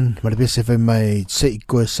Production, ma le pese whai mai sei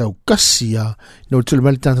koe sau kasia, no tule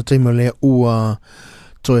mali tanto teimo lea ua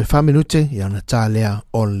toe 5 minute, ia na tā lea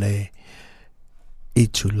o le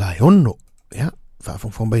itu lai ono, ia,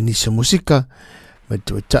 whawhongwhong bai nisa musika, mai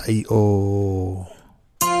tue tai o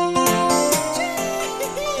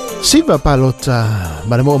Siva Palota,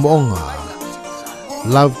 ma le moonga,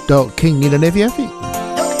 Love Dog King ina nevi afi.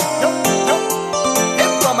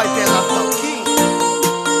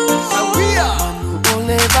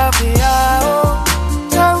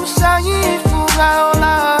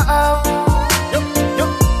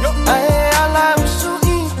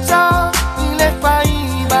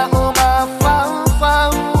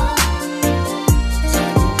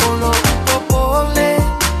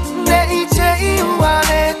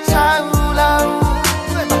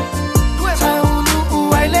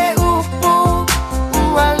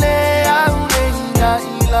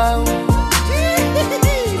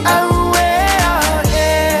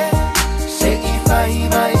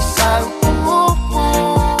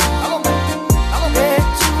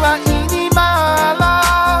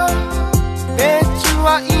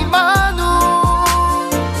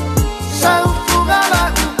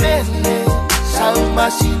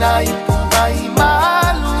 Sinai pubai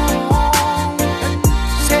malu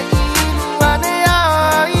se inuane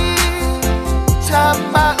ai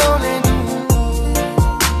chama olenu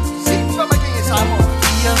sipa makingi samo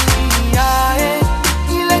ia ia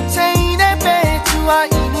ile teine betua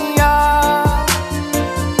inia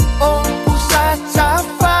o pusa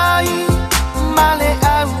tafai male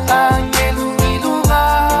au angelu ilunga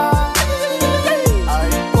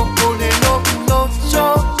ai popole no nocho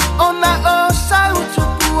ona o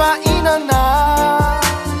inana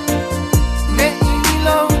ne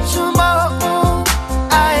inilo chuma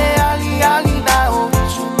ae ali ali na o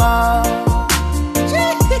chuma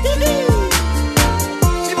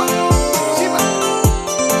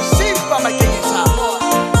sipa mai que Samoa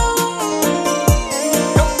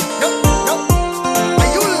yo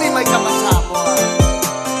ayuli mai kama Samoa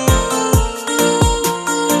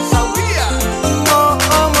sawia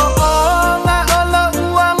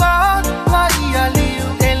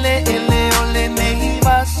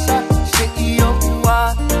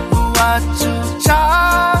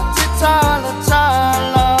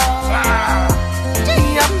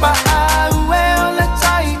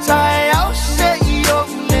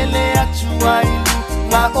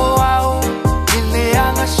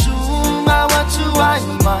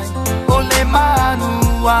Manu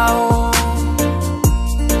wow.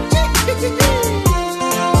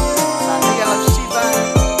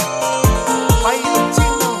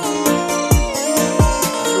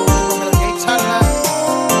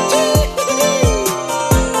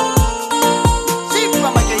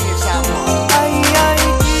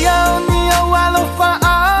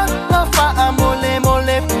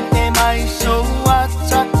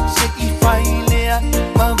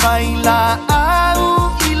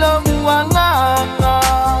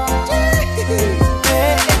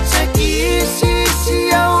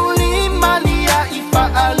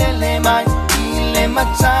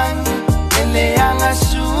 Ele anga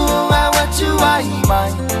sunga watu ai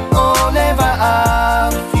mai oleva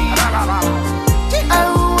afi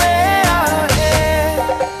awe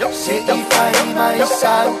ae se ifai mai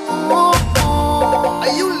sau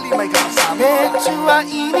ayuli mai kasa petua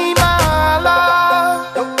ini mala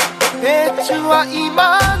petua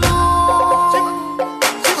imanu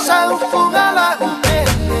sau fugala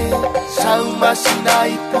upele sau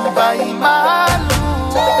masinai pubai malu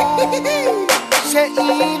se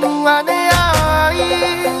inuane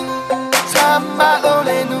ai sama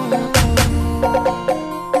olenu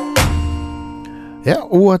ya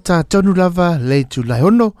ua ta tonu lava le tu lai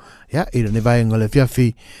hono ya ina ne vai ngole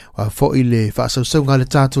fiafi wa fo ile fa so so ngale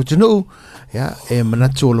tatu tunu ya e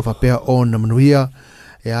manatu lo fa pe on manuia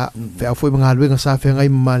ya fa foi mga luenga sa fe ngai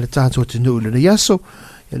ma le tatu tunu le yaso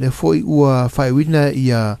ya le foi ua fa wina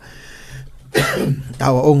ia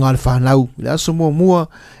awa o ngal fa nau le aso mua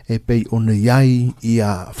e pei ona yai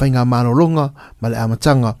ia whainga manolonga ma le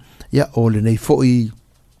amatanga ia o le nei foi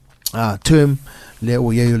term le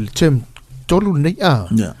o iai o le term tolu nei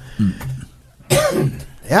ia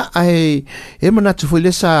ai e manatu foi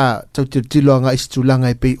le sa tau tiloanga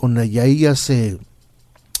istulanga e pei ona yai ia se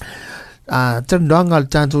tandoanga le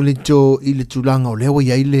tanto le to i le tulanga o le o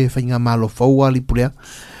iai le whainga malo faua li Pulea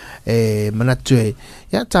manatu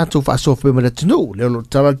ya tanto fa so fe manatu no le lo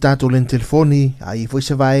tala tanto le telefoni ai foi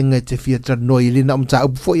se vai ngai te fia tra noi le na mta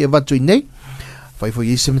fo ia vatu nei fai fo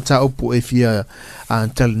yese mata opu e fia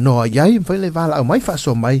antal no yai fai le vala au mai fa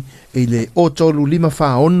so mai e le o tolu 5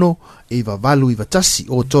 fa ono e va valu i vatasi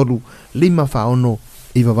o tolu 5 fa ono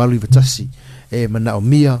e va valu i vatasi e mana o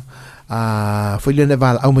mia foi le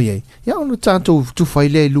vala au mai ya ono tanto tu fai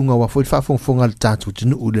le lunga wa foi fa fonga le tanto tu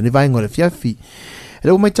le vai ngole fiafi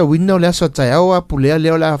e mai ta winno le so tai au a Pulea le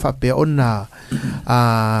la fa pe ona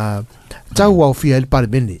tau au fia el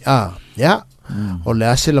parmeni ya o le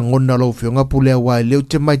ase la ngona lo fionga Pulea wa le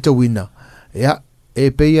te mai ta winna ya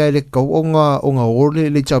e pe ya le ko onga ole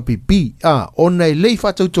le cha pipi ona le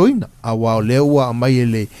fa tau toina wa le wa mai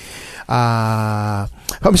le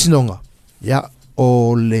famsinonga ya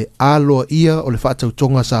o le alo ia o le fa tau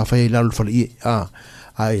tonga sa fa la lo fa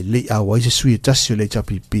ai le wa se sui tasio le cha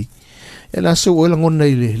pipi e la so o la ngona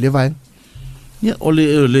le vai ya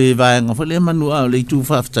ole vai nga fa le manu le tu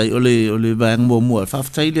fa tai ole vai mo fa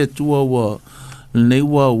tai le tu wa nei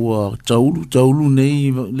wa taulu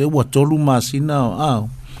nei le wa tolu masina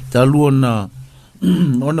talu ona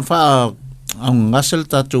fa ngasel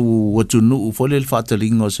tatu watunu fo le fa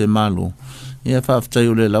telingo se malo ia fa tai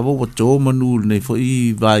ole lavo wa to manu nei fo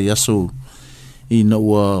I va yaso ina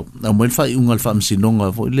wa mo fa ungal fa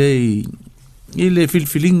msinonga fo le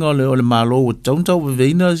filfilinga ole malo wa tau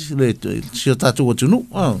veina le si tatu watunu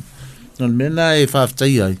non mena e fa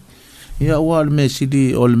tai ai ia wa me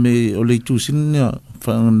sidi ole tu sinia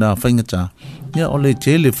na fangata ia ole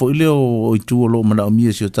tele fo ile o tu lo mana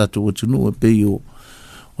mi si tatu watunu e pe yo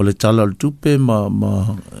ole tala tupe ma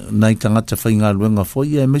nai tangata fainga luenga fo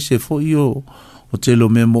ia me se fo yo o telo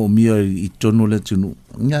memo mi I tonu le tunu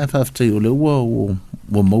ia fa tai ole wo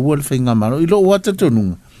mo le fainga mano I lo wa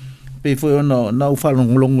tonu pe fo ona na u fa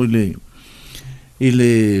longo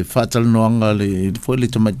ile fatal noanga le fo le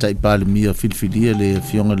tamatai pale mi filfilia le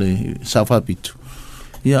fionga le safa pitu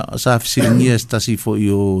ia sa fisilingia stasi fo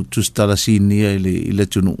yo tu stala sinia ile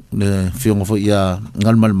tunu le fionga fo ia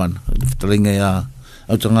ngalmalman talinga ia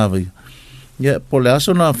autanga vai ia pole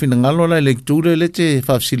aso na finangalo la lecture le te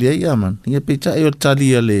fasilia ia man ia peta e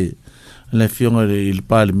talia le fionga le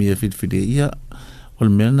pale mi filfilia ia ol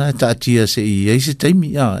mena ta tia se ia se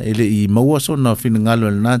taimi ia ele I maua so na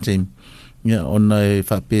finangalo na taimi ia ona e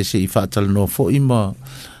fa pese I fatal no fo ima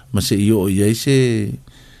ma se io ia se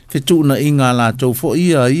Fetu na inga la tau fo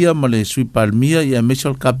ia ma le sui palmia ia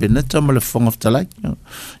mesol kabineta ma le fong of talak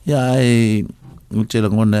ia e utela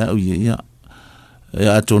ngona au ia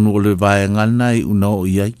atonu le vai ngana I uno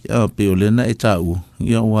ia pe olena e tau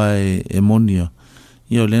ia wa emonia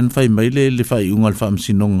ia len fai mai le fai ungal fam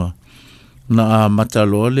sinonga na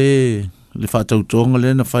matalo le fatau tonga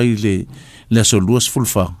le na fai le soluas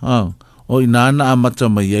fulfa o inana amata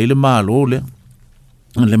mai le malo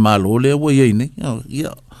le wo ia ne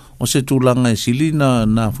ia o se tulanga sili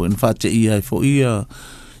na fo en fate ia fo ia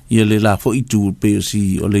le la fo itu pe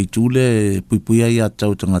si o le itu le puipuia ia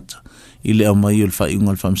tau tangata ile o mai o fai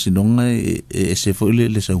ungal fam sinonga e se fo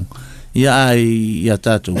le sau ia ia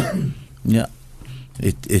tatu ia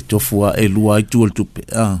e tofua e lua itu al tupe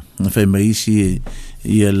na fai mai si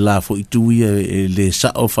ia la fo itu ia le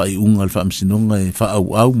sa o fai ungal fam sinonga e fa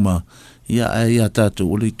au ma ia tatu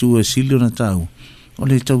o le itu e sili na tau o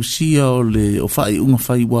le tausia o fai unga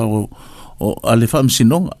fai wa o ale fam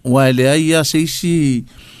sinonga wa le ia se si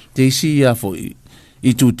te si ia fo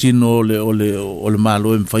I tu tino o le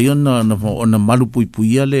malo em fai ona malu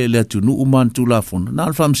puipuia le atunu uman tu la fona na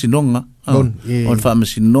fam sinonga o fam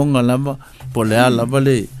sinonga lava po le ala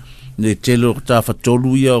vale le telo ta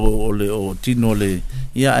fatolu ia o tino le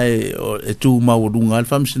ia e tu maulunga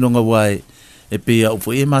fam sinonga wa e pe o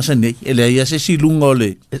foi masa nei ele ia se si lunga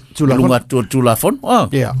ole lunga tu la fon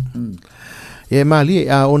e mali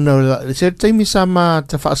ona se taimi sama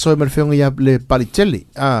ta fa so mer fionga ia le paliteli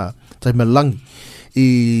tai melang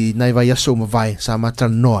I nai vai aso ma vai sama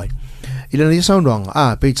tan noi ila ni saunong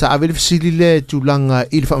pe sa ave sili le tu langa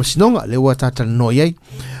I fam sinonga le wa ta tan noi ai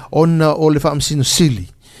ona o le fam sino sili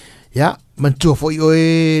ya man tu foi o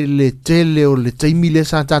le tele o le taimi le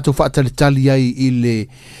sa ta tu fa tali ai ile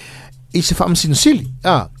I se fam sino sili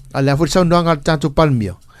ala for saunong al tanto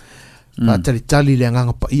palmio tali le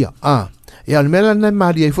nganga pa ia e al mela na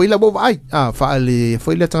mari foi la bo vai fa le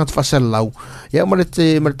foi le tanga fa selau e mo le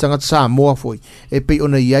tanga Samoa foi e pe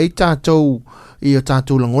ona ia tatou I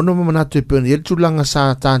tatou langono mana te pe ele tu langa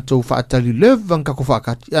sa tatou fa tali levan ka ko fa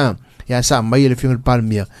ka ya sa mai le fingal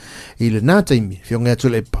palmia ile na taimi fionga tu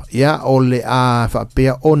le pa ya ole fa pe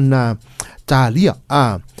ona talia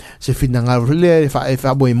se finanga le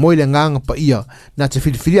fa boy moi le nganga pa ia na te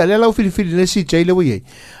fili le lau fili le si chele we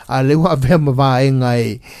le wa ve ma va enga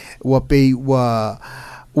wa pe wa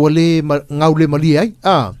le ngau le mali ai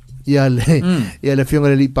ia le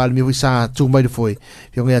fionga le pal mi sa tu mai de foi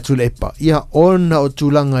fionga ya tu le pa ia ona o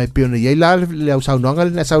tulanga e piona ia la le au saunanga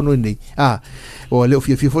le saunu ni o le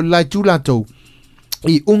fio fo la tu la to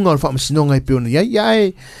I unga fa msinonga e piona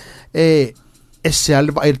ia se ale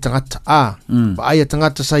ba tangata ba ai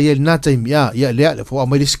tangata sa ia na time ia le fo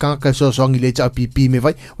mai diskanga so ngi le cha pipi me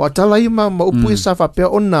vai wa tala I ma upu sa fa pe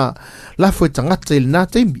ona la fo tangata il na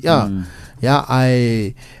time ia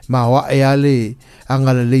ai ma wa ale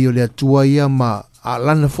angala le yo le tua ia ma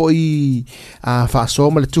alana foi fa so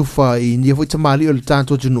ma le tufa I ni foi tamali o le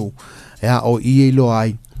tanto tunu ia o I lo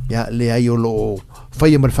ai ia le ai o lo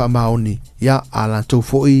fai ma fa maoni ia ala to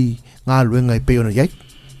foi nga luenga I pe ona ia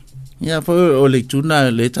ia foi o le tuna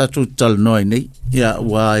le tatu tal noi nei ia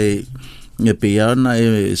wai nge peana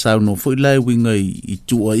sa no foi lai winga I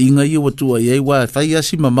tua inga I o tua ia wa fai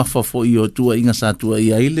asi mama fa foi o tua inga sa tua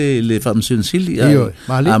ia le famsin sili a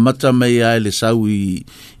mata mai ai le sau I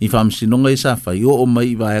famsinonga I sa fai o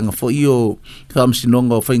mai va nga foi o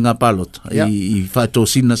famsinonga o fai nga palot I fa to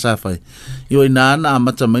sina sa fai io ina na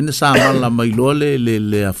mata mai na sa mala mai lo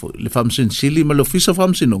le famsin sili ma lo fisa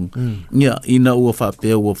famsinonga ia ina o fa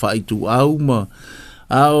pe o fa itu au ma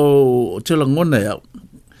au te langona ia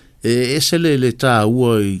ese le ta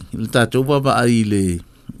uoi le ta tova va ai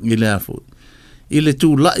le afo ile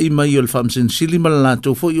tu la I mai o le famsin sili ma la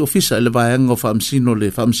to fo I ofisa le va ngo famsino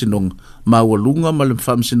le famsinong ma walunga ma le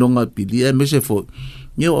famsinonga pili e me se fo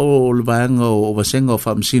io o le va ngo o va sengo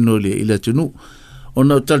famsino le ile tunu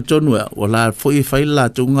ona tal tonu o la fo I fai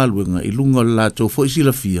la to ngalwenga I lunga la to fo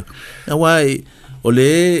sila fia e wai o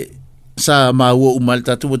le sa ma o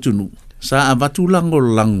malta to tunu sa avatu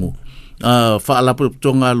lango fa la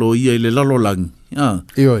tonga lo ia le lalolang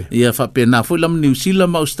ia fa pena foi lam New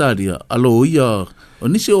Zealand ma Australia alo ia o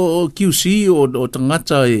nisi o QC o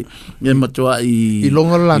tangata e matua I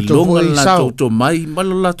longa la to mai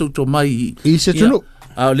malo la to mai I se tunu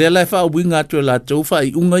le la fa winga to la to fa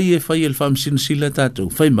I unga I fa il fam sin sila tato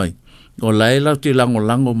fai mai o la te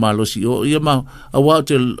lango malo si o ia ma awa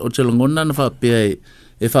te langona na fa pe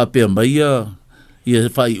e fa pe mai ia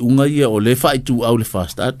fai unga ia o le fai tu au le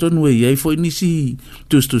fast atonu ia foi nisi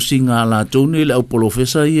tu singa la tonu le au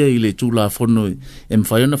professor ia ile tu la fono em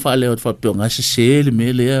fai na fa le o fa pe nga se le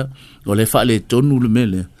mele o le fa le tonu le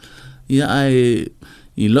mele ia ai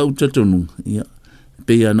I lau tonu ia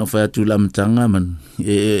pe ia no fa tu la mtanga man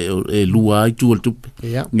e lua I tu tu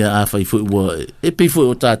ia fai foi wo e pe foi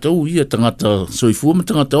o tato ia tangata soifu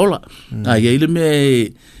mtanga ola ia ile me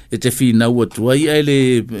e te fina ua tua ia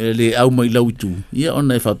le au mai lau tu ia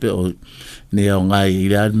ona fa pe o ne o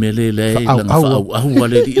ngai ia me le langa fa au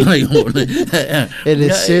wale di lai ona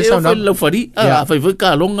ele se sa na la fari fa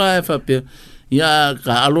ka longa fa pe ia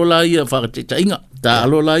ka alola ia fa te inga ta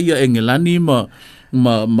alola ia engelani ma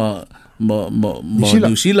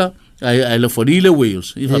New Zealand ai la fori le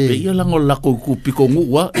Wales I fa pe ia lango la ko piko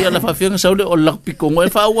ngua ia la fa fianga saule o la piko ngua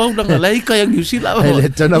fa au danga lai ka New Zealand ele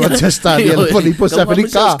tana va testa ia la fori po sa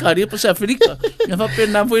Afrika ia po sa Afrika ia fa pe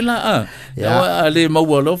na foi la ia ale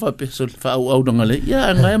mawalo fa pe so fa au danga lai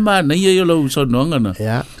ia ngai ma na ia lo so nonga na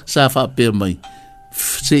sa fa pe mai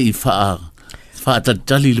se I fa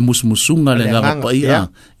tatali le musmusunga le nga pa ia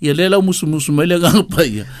le la musmusu mai le nga pa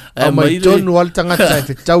ia mai ton wal tanga tai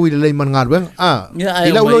te tau I le man ngarwen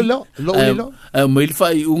ila lo mai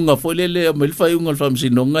fai unga foi le mai fai unga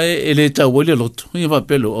famsinonga e le tau le lot ia va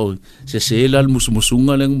pelo o se la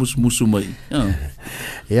musmusunga le musmusu mai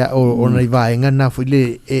ia o nei vai nga na foi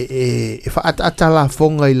le e fa atala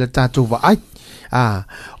fonga I le tatu va ai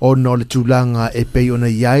o no le tulanga e pe ona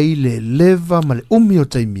iai le leva ma le umi o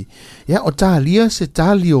taimi ia o talia se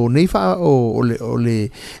talio nei fa o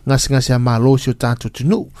le ngasi a malo si o tatu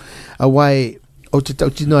tunu awai o te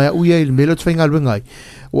tau tino ia uia I le melo te whainga luengai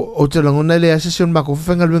o te langona le asesion mako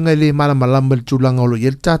whainga luengai le malama le tulanga o lo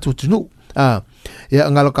ia le tatu tunu ia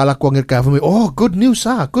ngalo kala ko ngir ka fami good news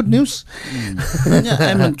good news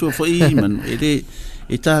ia man tu fo I man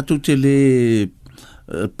e tatu te le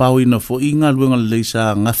pau ina fo inga luenga le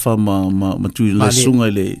sa ngafa ma tu le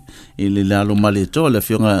sunga le lalo male to le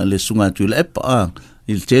fionga le sunga tu le pa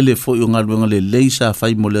il tele fo inga luenga le sa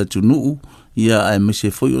fai mo le tu nu ia ai me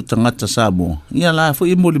se fo o tangata Samoa ia la fo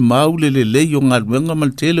I mo le mau le yo nga luenga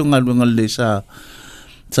mal tele nga luenga le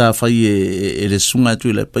sa fai e le sunga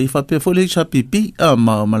tu le pa I fa pe fo le sa pipi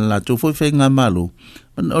ma la to fo fe nga malo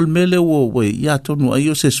ol mele wo we ia to no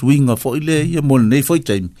ai o se swinga fo ile ia mo nei fo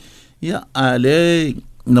time ia ale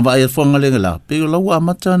na vai fonga le la pe la wa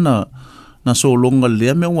mata na so longa le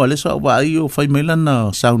me wa le sa wa I o fai mela na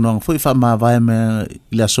sauna foi fa ma vai me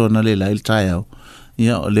la sona le la il taio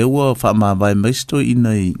ia le wa fa ma vai me sto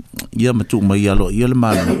ina ia matu mai alo ia le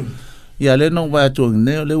malo ia le no vai to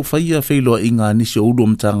ne le faia feilo inga ni se udu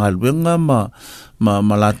mtanga wenga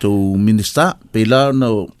ma lato minister pela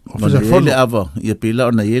no le ava ia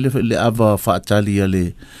pela na ele le ava fa tali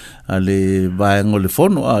ale vai ngole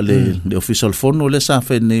fono ale le official fono le sa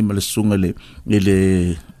fe ne le sunga le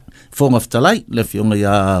fonga ftalai le fionga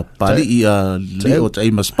ya pali ia le o tai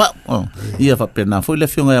maspa ia fa pena foi le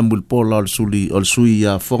fionga ya mulpola al sui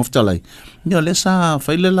ya fonga ftalai ia le sa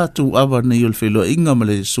fa le la tu ava ne il felo inga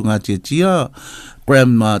male sunga tia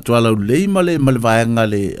grandma twala le male vaanga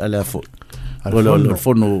le ala fo o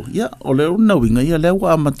fono ia o le una winga ia le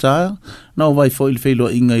wa mata na vai foi il felo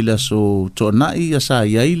inga ila so tona ia sa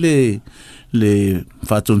ia le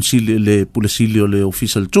faton sile le pulesilio le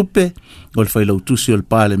official tupe o le failo tusi al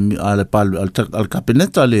pale al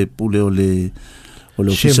capeneta le puleo le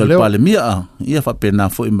official pale mia ia fa pena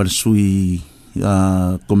fo imersui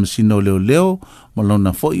komisino leo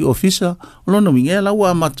malona fo i ofisa malona winga la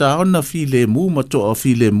wa mata ona file mu mato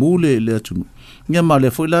file mu le atu ia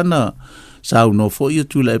male fo lana sa no fo i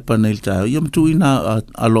tu la panel ta ia mtu ina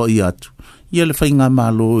alo i atu ia le fainga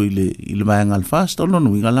malo ile maanga al fast no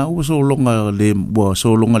winga la o so longa le bo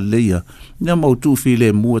so longa le ia mo tu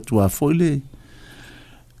file mu tu a foile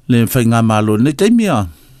le fainga malo ne taimia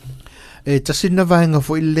tasina vaenga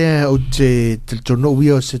fo ile o te tono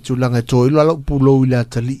wio se tulanga to ilo ala pulo ile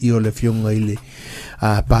tali io le fionga ile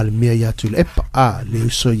palmia ya tu le le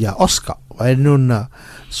so ya Oscar vai nona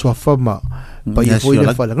sua fama pa ia fo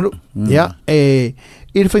ile fala ya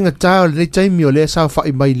il finga tau le taimi o le sa fa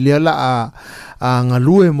i mai le la a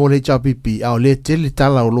ngalue mo le chapipi a le tele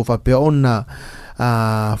tala o lo fa pe ona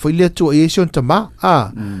foi le tu e sion tama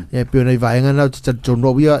e pe nei vai ngana te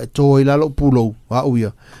tono via to ila lo pulo wa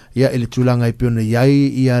uia ia ele tulanga i pe nei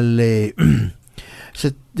ai ia le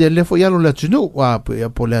se le fo ia lo le tunu wa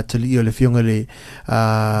po le ateli o le fionga le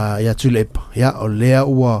ia tulep ia o le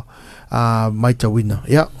ua maita wina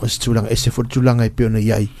ia o se tulanga ese fo tulanga i pe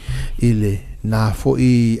nei ai ile na fo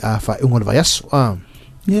i fa unga vai aso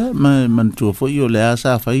ya man tu fo yo le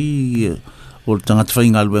asa fa i o tanga te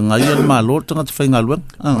fainga luenga ia malo tanga te fainga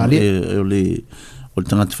luenga le o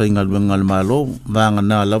tanga te fainga luenga malo vanga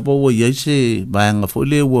na la bo ia se vanga fo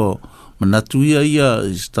le wo manatu ia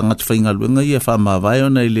tanga te fainga luenga ia fa ma vai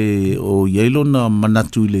ona ile o yelo na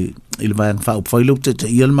manatu ile vanga fa fa ile te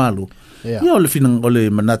ia malo ia le fina o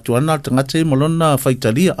le manatu ana tanga te molona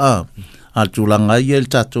faitalia a tulanga ia el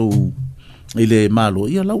tatou ile malo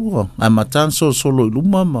ia laua a matan solo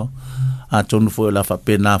iluma a tonu fo la fa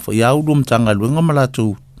pena fo ia udum tanga luenga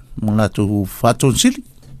malatu faton sili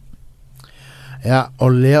ya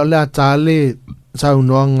ole atale sa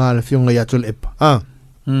unonga le fionga ya tul epa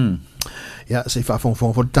ya se fa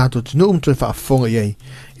fon tato no to fa fon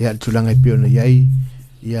ya tulanga piona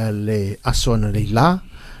ya le asona le la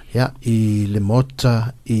ya i le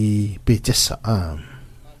mota i petesa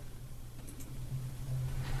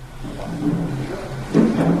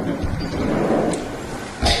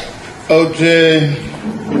Ote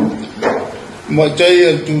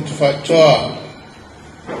motai tu fatoa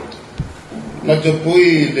na te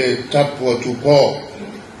pui le tapu tu po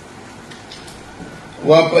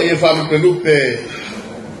wapa ye fa pelupe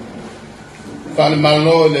fa le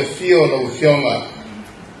malo le fio lo fionga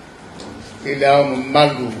ile au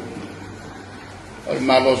malu o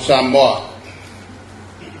malo Samoa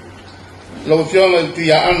lo fionga tu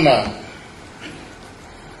ya ana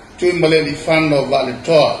tu male li fanno vale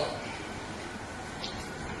toa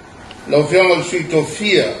lo fionga il suito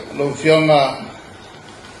fia lo fionga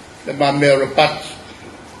le mamero pat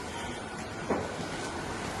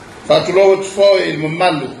fatu lo foi il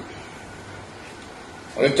Manu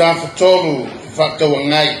o le tan fatolu fatu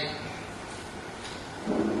ngai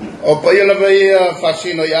o pa ia vai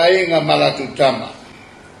fasino ia inga malatu tama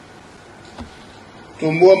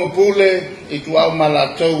tu mua mapule i tu au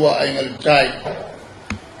malatu wa inga le tai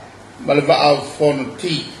malva au fono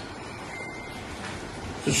ti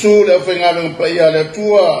su le fenga le paia le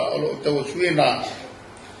tua o te suina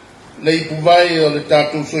le puvai o le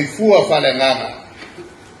tatu soifua fale ngana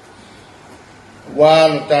wa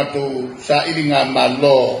le tatu sa ilinga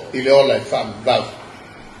malo ile ola fam bau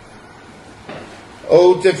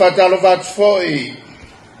o te fatalo vat foi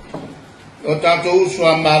o tatu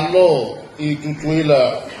uswa malo i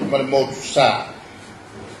tutuila mal motu sa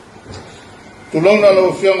tulonga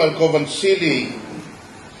lo fiona al Covansili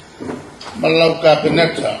malau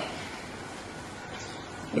capeneta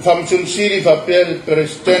le famsun sili fa per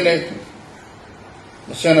prestene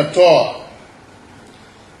le senator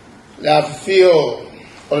la fio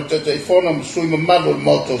o te telefono sui mamalo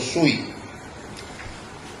moto sui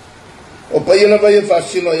o pa ia vai fa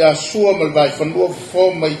sino ya sua mal vai fa no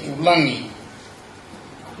fo mai tulangi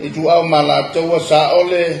e tu au malatou sa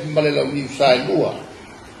ole ma le lau ni sai lua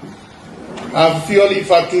a fioli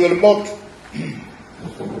fatu il motu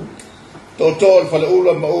totol fale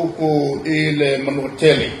ula ma upu i le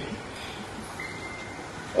manuatele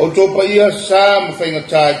o topa ia sa ma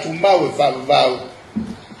whaingatai tu mau e whavavau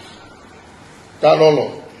ta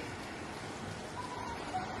lolo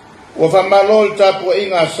o whamalol tapu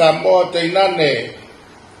inga Samoa te inane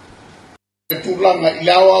e tūlanga i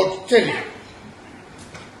lau au te tele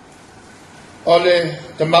ole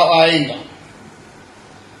te mau ainga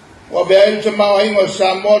o bea il te mau ainga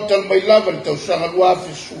Samoa Talamaivao tau sanga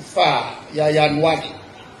luafi sufa ya Januari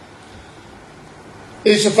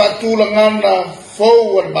e se whatūlangana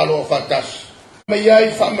fou al malo o whatas me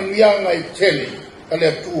iai whamanuianga i tele ale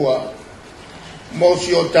atua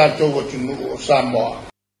mosi o tātou o tunu o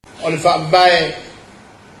Samoa o le whaambae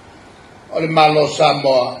o le malo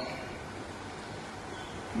Samoa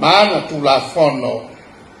maana tu la fono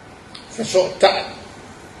fesota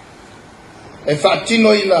e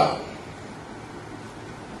whaatino ina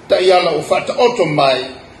ta iala o whata oto mai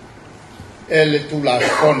e le tu la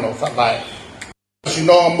fono whaambae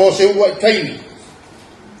sinoa mo se ua i taini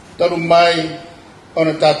taru mai o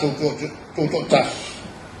na tātou tūto tas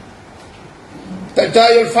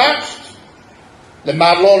tai o le whaat le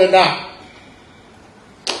malo le nā.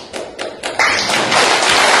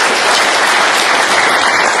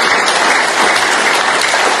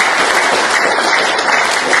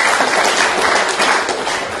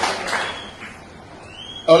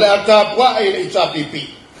 O le ata pua e le ita pipi.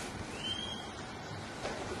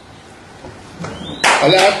 O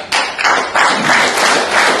le ata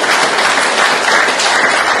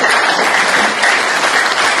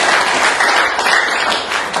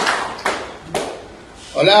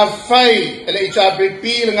o le awhai e le ita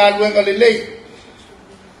pipi le ngā luenga le lei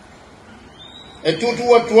e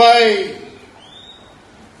tutu atuai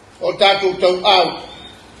o tātou tau au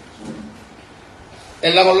e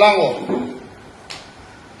lango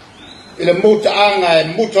i le muta anga e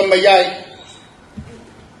muta mai ai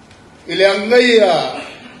i le angaia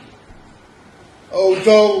o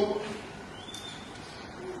tau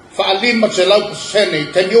whaalima te lau pasene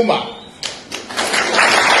i te niuma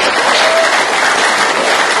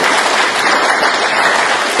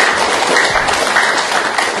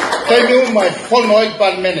te niuma e whono ai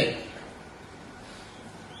palmene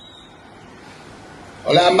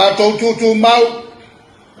o le amatou tutu mau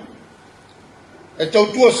e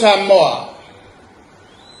tautua Samoa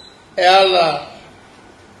e ala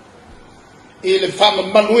i le whama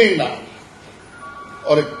manuina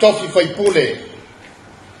o le tofi whaipule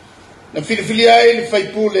na whiliwhili ai le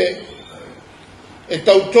whaipule e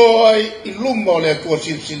tautoa ai i luma o le atua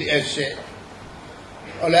silisili ese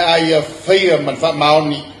o le aia whaia man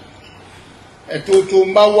whamaoni e tutu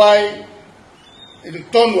mawai i le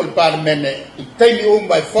tonu o le paramene i teimi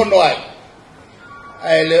umba e whono ai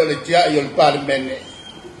ai leo le tia i o le paramene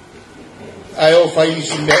ai o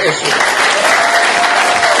whaisi me ese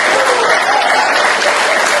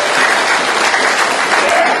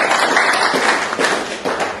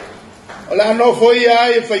o le ano foi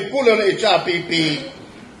ai e whaipule o le HRPP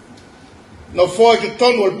no foi ki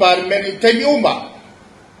tonu o le paramene i teimi uma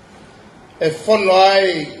e whono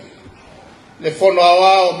ai le whono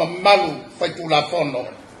awa o mamalu whai tu la whono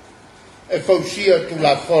e whausia tu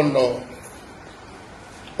la whono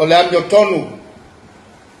o le amio tonu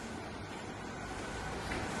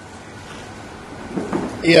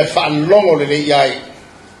ia whaalongo le iai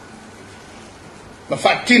ma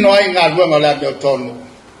whaatino ai ngā luenga o le amio tonu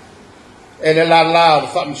e le la o le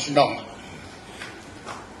whaamisinonga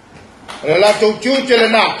o le latou tiute le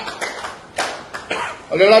nā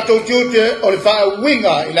o le latou tiute o le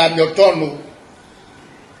whaawinga i le amio tonu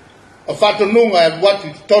o whaatonunga e watu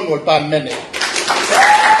tonu o le pāmene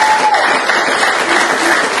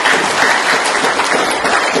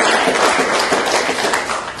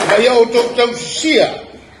mai o tau sia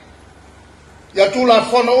ia tu la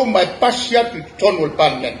fono o mai pasi atu tonu o le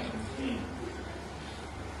pāmene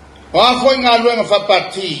o a foi ngā luenga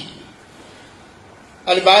whapati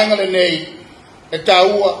a le vaenga le nei e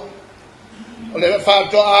taua o le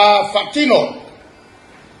whaatoa whatino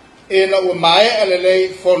e na ua mai a le lei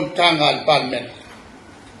fontanga le pāmene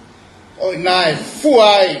o ina e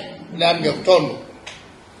fuai le amia tonu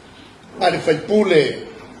a le whaipule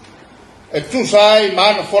e tu sai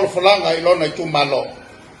mana folfolanga i lona i tu malo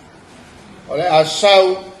o le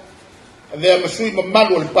asau a vea masui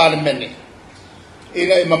mamalu le paramene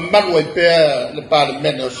ina i mamalu i pēr le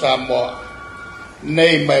paramene o Samoa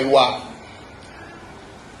nei mai lua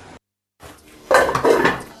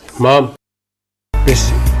Mam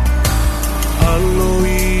Pesi Alo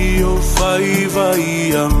i o fai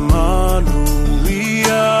vai am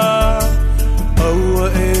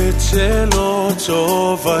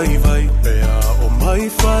to vai vai pea o mai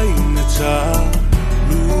fai na ta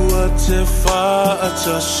lua te fa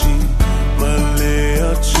atasi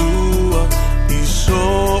malea tua iso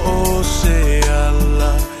o se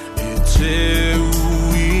ala e te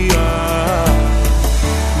uia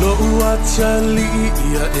lo ua tali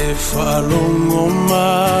ia e whalongo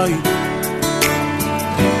mai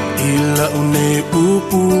ila une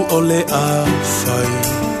upu o le a fai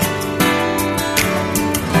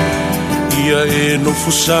ia e no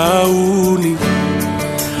fusauni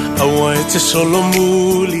awa e te solo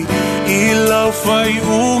muli ila fai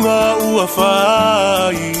unga ua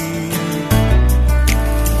fai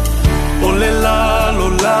o le lalo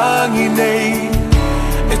langi nei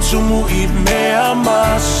e tumu i mea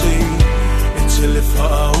masi e te le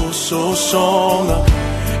whao so songa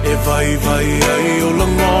e vai vai ai o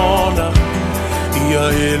langona ia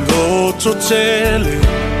e loto tele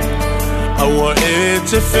awa e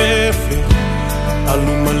te fefe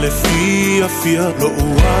aluma le fia fia lo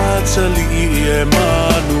uatali e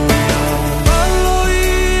manu alo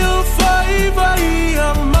ia vai vai a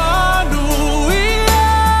manu ia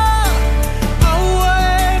awa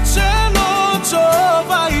e te loto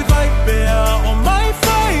vai vai pea o mai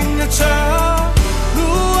whainga ta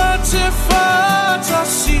lua te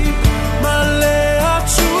fatasi male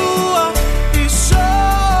atua i so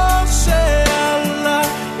se ala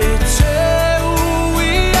e te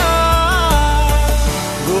uia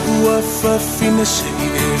lo ua fafine se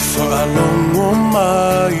e whaalongo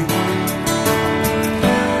mai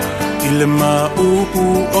i le maupu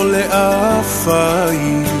o le awhai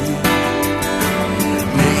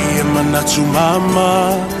me ia manatu mama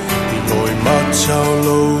i loi matau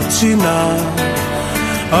lo tina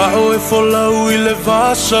a o e folau i le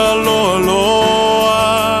vasa loa loa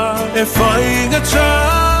e whainga ta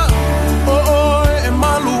o e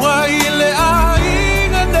malua i le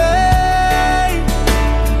ainga nei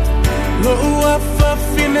lo ua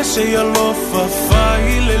whawhine se alofa whai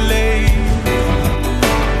le lei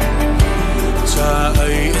ta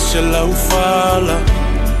ai e se lau whala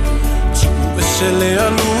tu e se le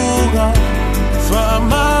alunga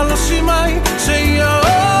whaamalo si mai se ia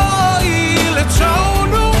o i le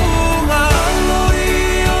taunu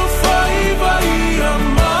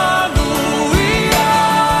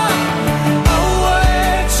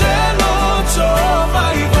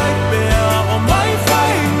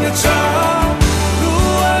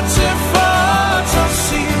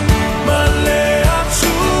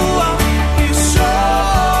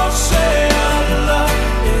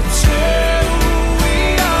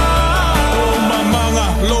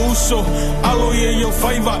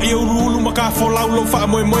Faiva ia urulu maka folau lo fa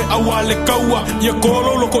moe moe awale kaua ia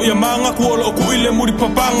kolo loko ia manga kuolo ku ile muri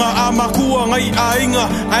papanga ama kua ngai ainga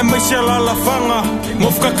ai mai se la fanga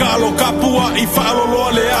ngofka kalo kapua I fa lo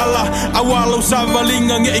le ala awalo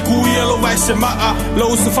savalinga nge ku ia lo vai se maa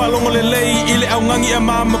lo se falongo le lei ile au ngangi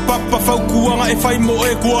ama papa fa kuanga e fai mo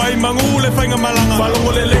e ku ai mangule fainga malanga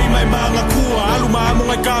falongo le lei mai manga kua alu mamo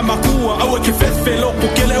ngai kama kua au ke fefe loko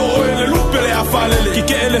kele o le lupele afalele ki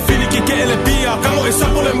ke ele fili ki ke ele pia kamo e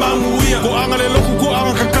sapole manguia ko anga le loku ko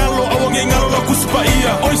anga kakalo awange ngalo la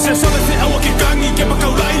kuspaia oi se sole se awake kangi ke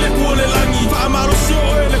pakaula ile ku le langi fa amaro si o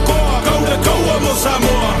ele koa kaule kaua mo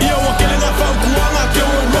Samoa ia wa kele nga fa kuanga ke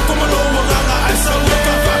o loko malo wanga ai sa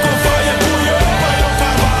leka fa ko fa ya ku yo pa yo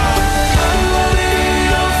kama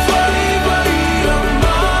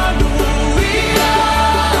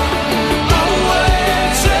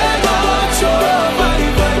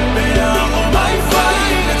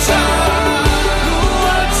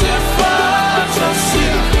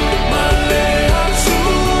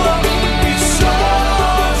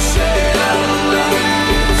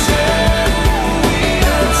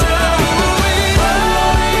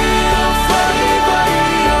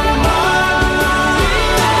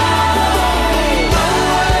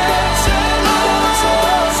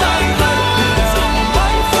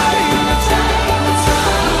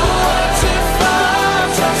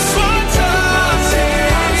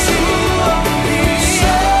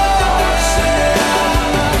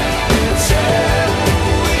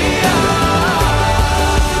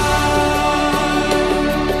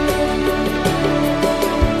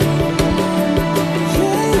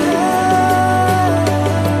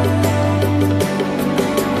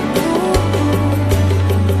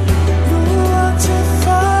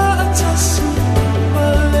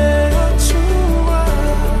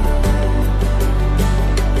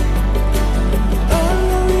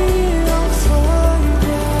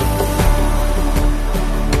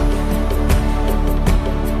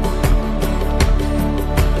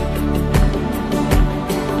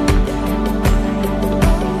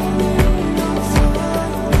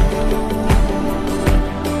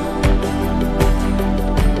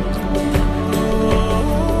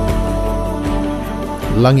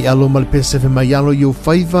langi alo mal pese fe mai alo yo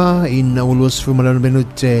faiva in ulos fu malano menu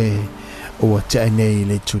te o te nei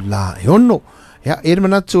le tula e ono ya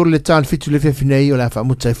manatu le tan fitu le fe finei o la fa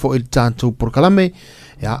mutai fo il tanto por kalame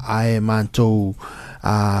ya ai manto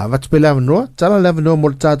vat pela no tala le no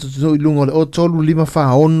mo tato to lungo o tolu lima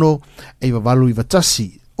fa ono e va valu i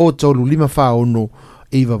vatasi o tolu lima fa ono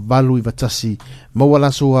e va valu i vatasi mo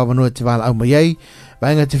wala so ava no te vala au mai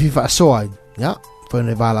vai te fifa soai ya fa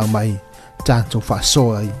ne vala mai tanto fa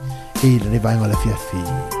soai e le vai ngala fiafi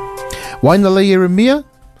waina le Jeremia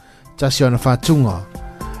tasi ona fa tunga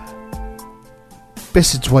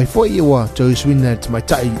pese tuai fo i wa to swina te mai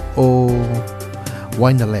tai o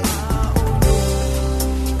waina le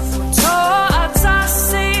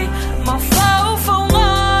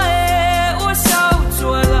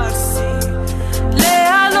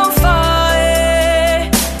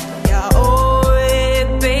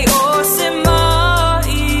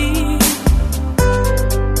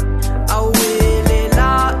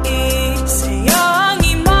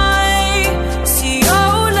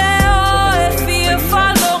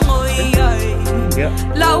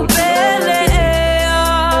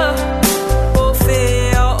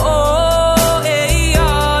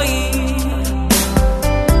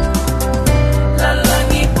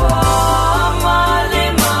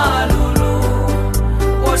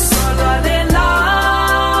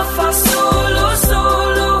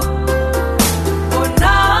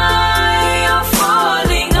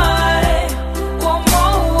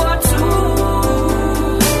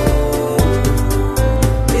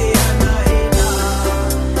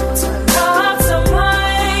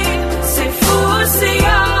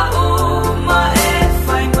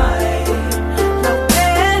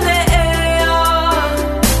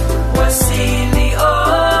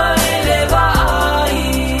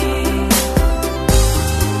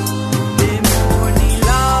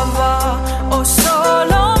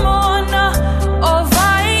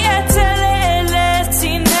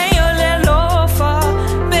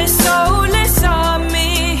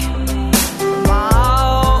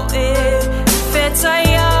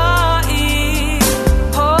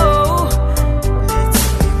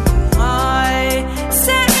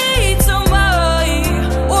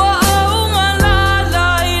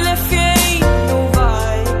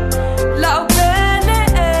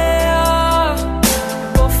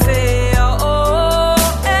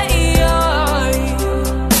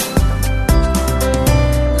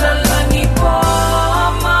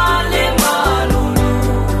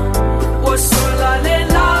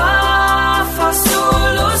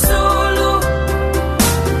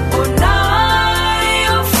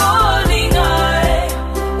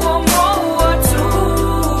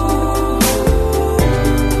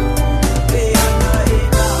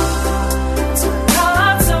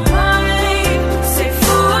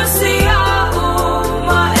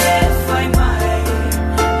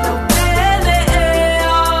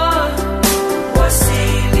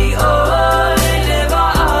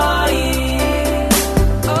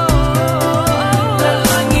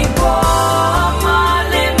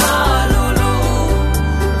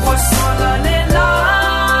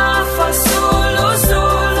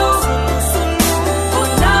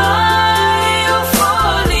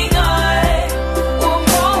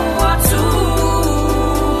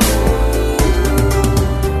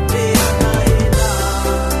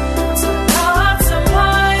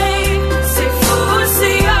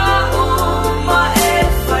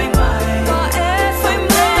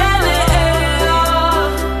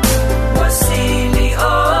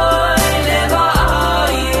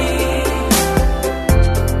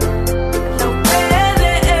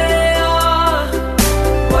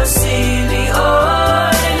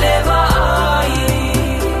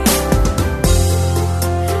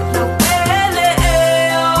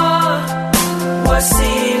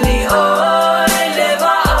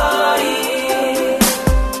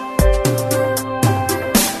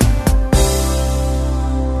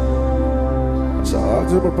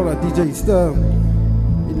DJ Star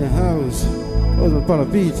in the house. Also para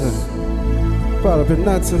pizza, para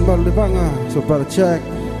penat and para lebanga, so para check.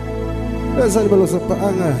 Let's say balo sa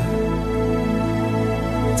paanga.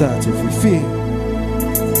 Tato fifi.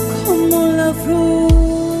 Como la flor,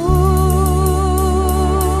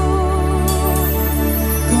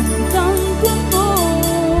 con tanto amor,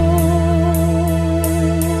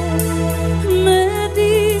 me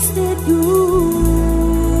diste tú.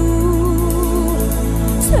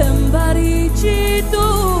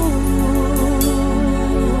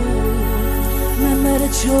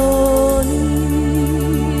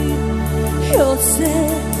 Yo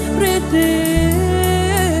sempre te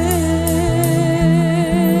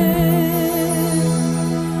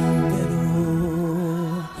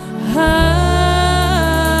pero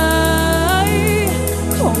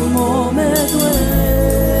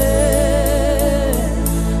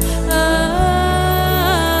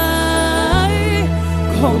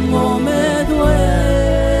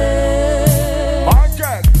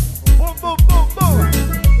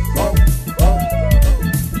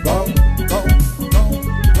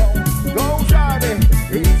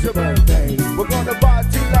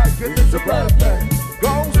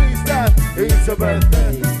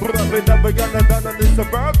it's a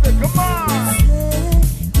birthday, come on.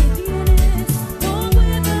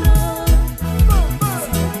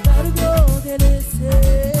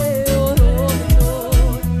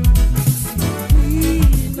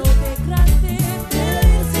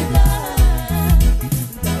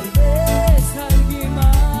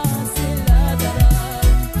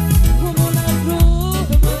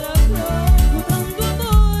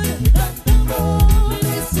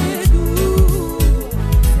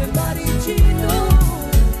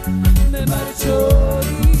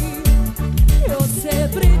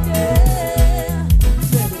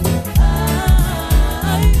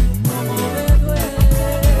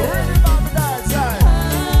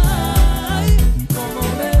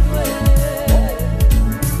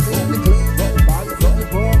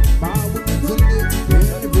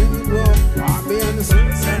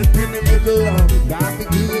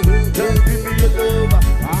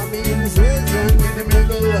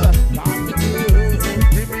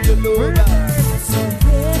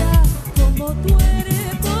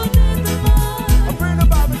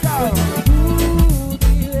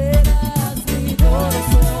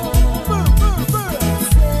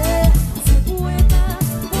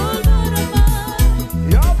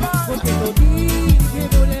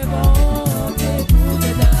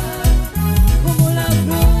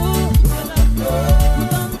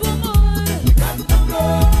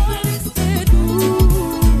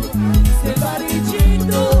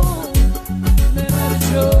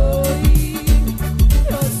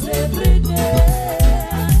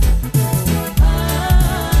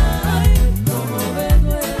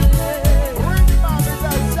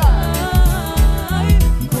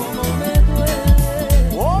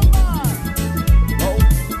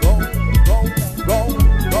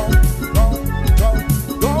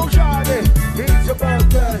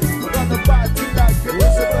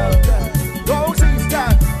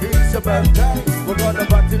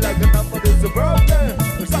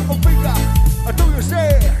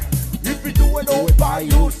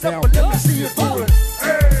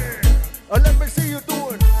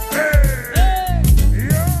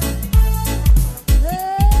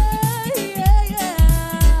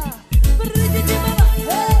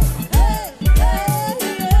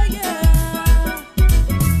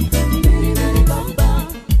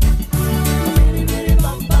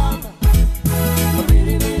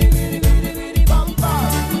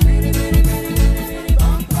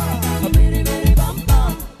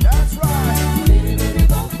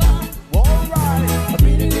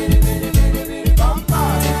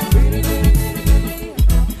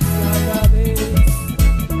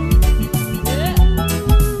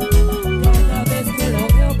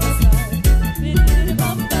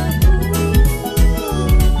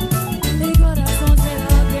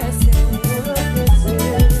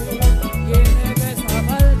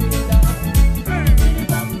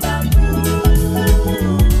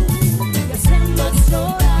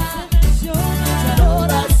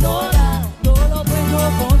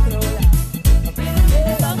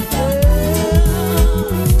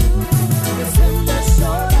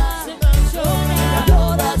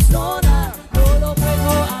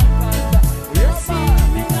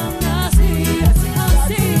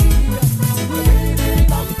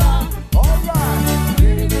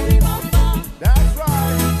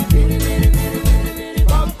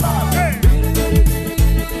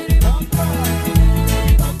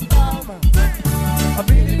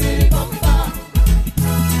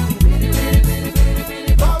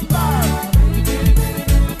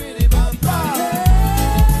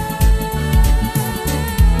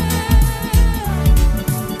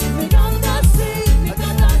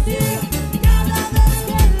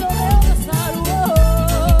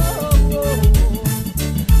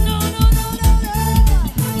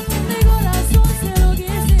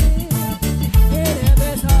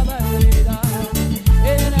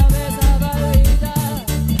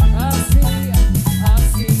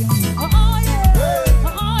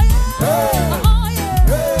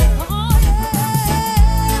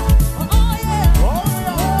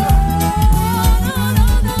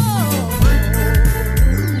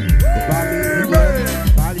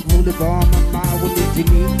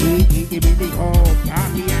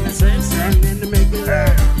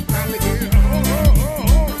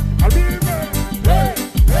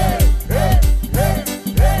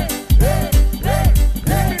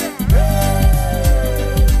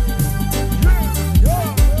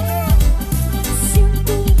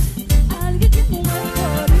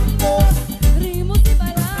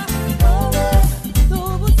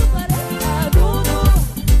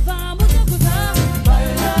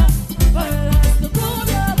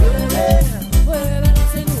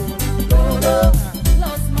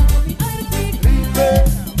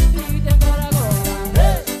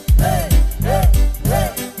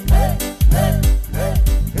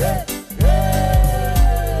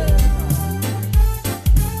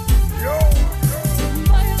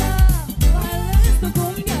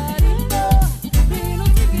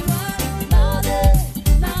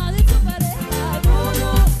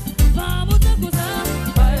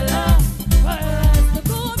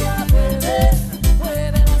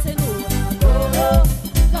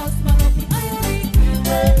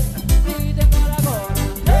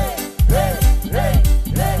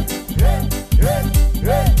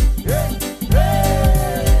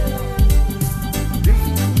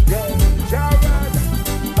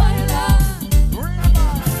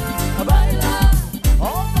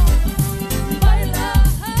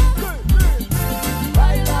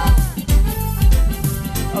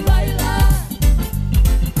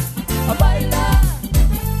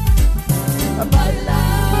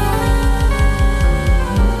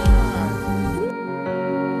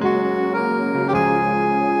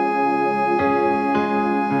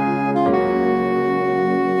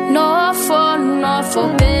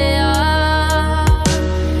 fopea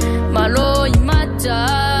malo I mata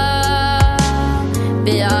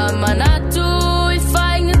bea manatu I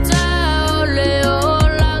whaingata o leo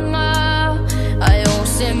langa ai o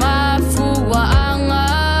se mafua anga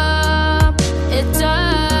e ta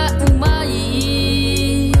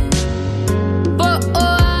umai po o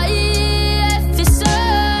ai e fisa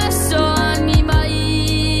so ani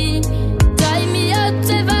mai taimi o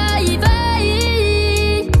te vai vai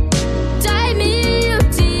taimi o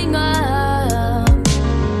tinga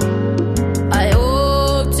ai o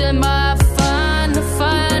te mafana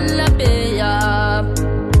fana bea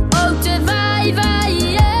o te vai vai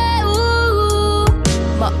e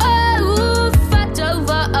ma o fatau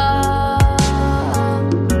va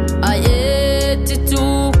ai e te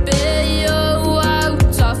tupe o au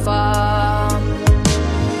tafa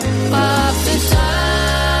pa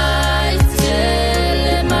fetai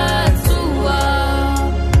tele matua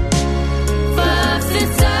pa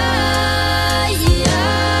fetai ia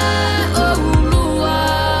o lua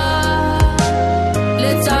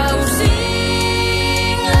le tau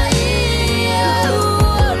singa ia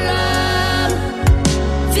ola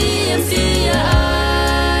fia fia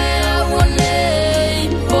ai awanei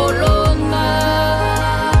polonga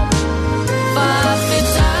pa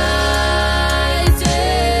fetai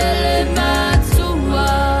tele matua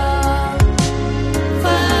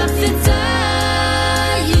pa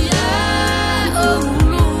fetai ia o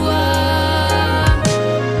lua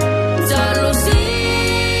talo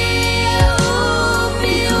sia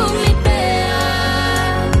umi pea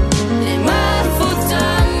le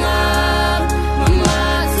mafutanga mama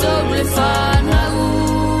sobre fanau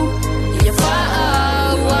ia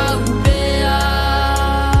fa'aua upea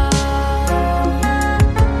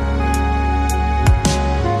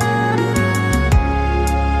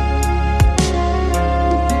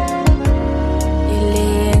Ele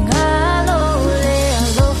ngalo le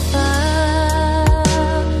alofa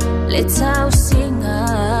le tau singa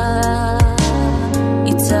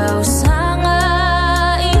I tau sanga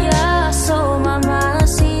ia so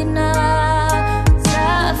mamasina ta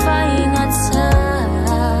whaingata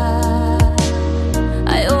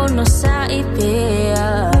ai ono sa I pea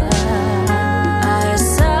ai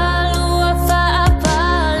salua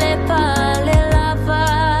whaapale pale lava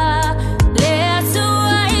le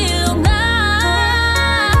atua I lunga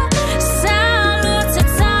salua te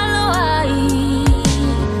talo ai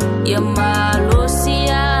ia malo si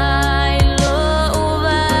ai lo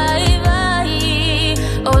vai vai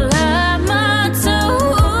o la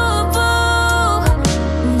matupu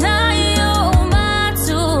nai o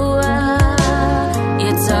matua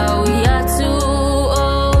ia tau ia tu o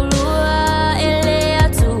lua ele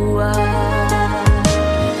atua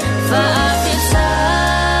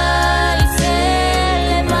Fa'afetai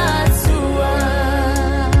tele matua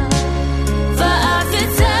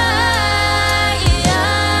Fa'afetai ia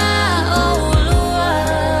o lua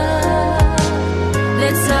le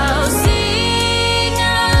tau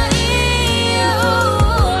singa ia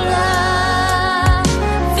ola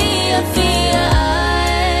fia fia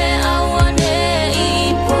ai awane I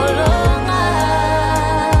polonga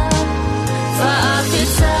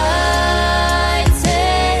Fa'afetai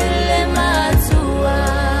tele matua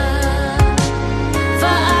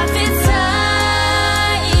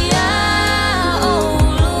Fa'afetai ia o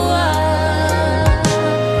lua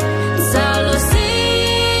talo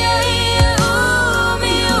sia ia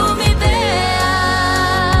umi pea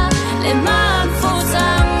le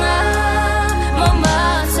mafutanga mama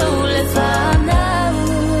le fanau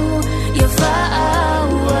ia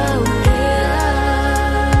fa'aua upea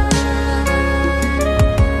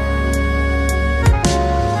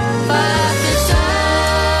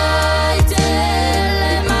Fa'afetai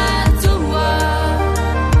tele matua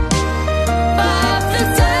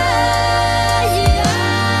Fa'afetai ia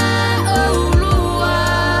o lua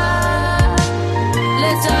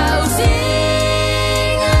le tau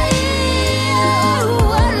singa ia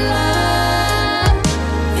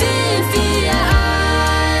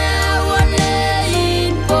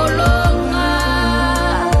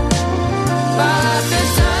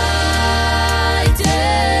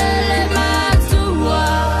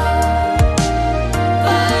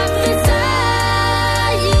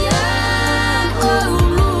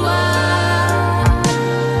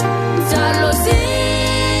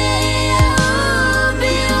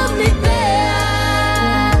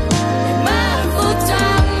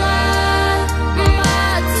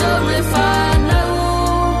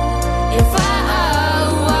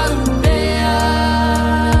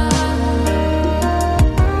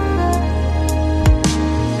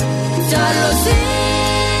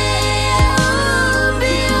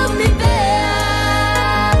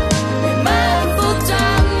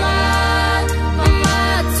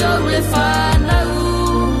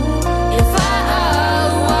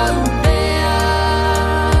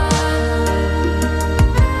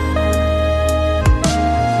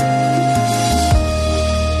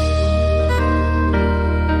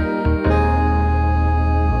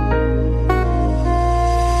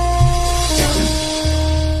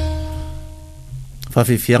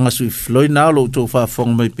whawhiwhianga sui floi nā lo tō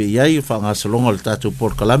whawhonga mai pe iai o whanga salonga le tātou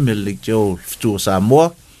Port Kalame le teo Fetu o Samoa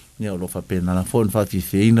ia o lo whapena na whon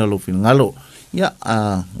whawhiwhiina lo whingalo ia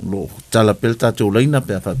lo tala pel tātou leina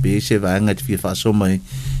pe a whape se vaenga te whiwhasoma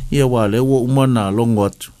ia wā leo o umana longo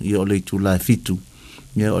atu ia o le tūlai Fetu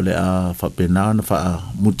ia o le a whapena na wha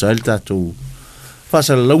muta el tātou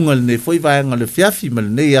whasala launga le ne whoi vaenga le whiawhi ma le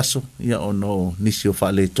nei aso ia o no nisi o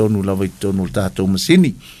wha le tonu lawa i tonu le tātou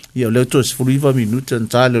masini ia o leo to se furiva minuta na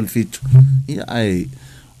tāle o le Fetu ia ai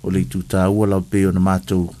o le tu tāua lau pe o na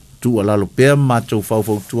mātou tu ala lo pe mātou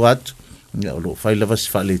whau tu atu ia o lo whai lava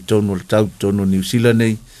se wha le tonu le tau tonu New Zealand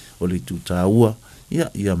nei o le tu tāua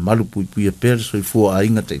ia malu pui pui a pēr so i fua a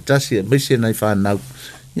inga te tasi a meise nai whanau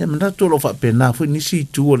ia manatu lo wha pēnā fui nisi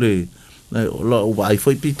tu o le o wa ai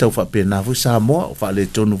foi pita o fa pena fo Samoa o fa le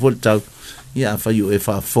tonu vol tau ia fa yo e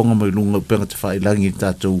fa fonga mai lunga penga te fa ilangi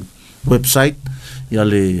tātou website ia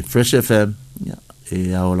le Fresh FM ia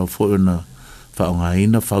e a ola fo na fa nga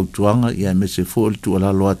ina fa tuanga ia me se fo tu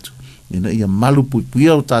ala loat ia malu pui pui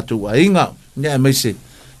o tātou ainga ia me se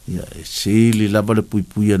ia se li la bale pui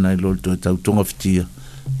pui na lo to tau tonga fitia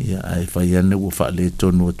ia ai fa ia ne o fa le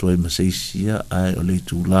tonu to e maseisia ai o le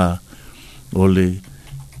tu la o le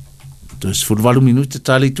dus voor 20 minuten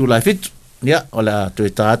tali tu la Fetu ja ola to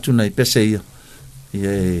tatu na pese ia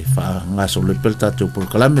e fa nga so le pelta to por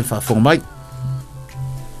Kalame fa formai.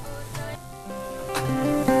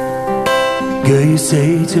 Girl, you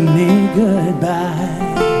say to me goodbye.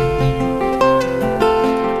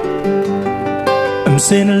 I'm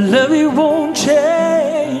saying I love you won't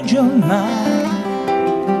change your mind.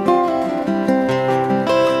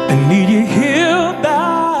 I need you here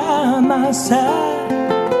by my side.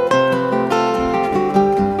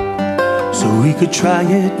 We could try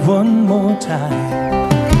it one more time.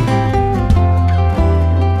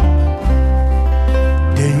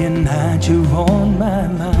 Day and night you're on my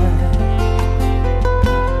mind.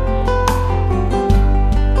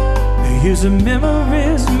 Here's the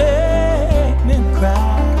memories make me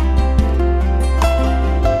cry.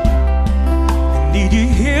 I need you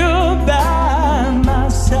here by my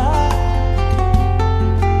side.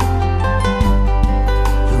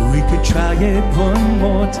 We could try it one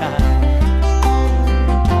more time.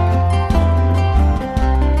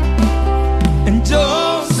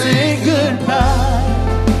 Don't say goodbye.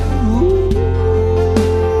 Ooh.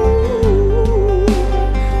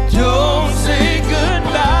 Don't say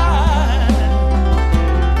goodbye.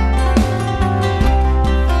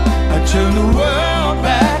 I turn the world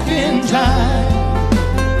back in time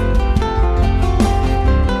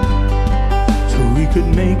so we could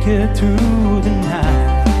make it through the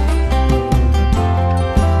night.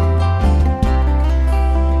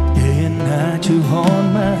 Day and night you're on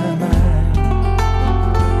my mind.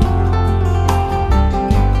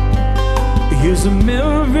 Here's the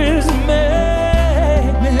memories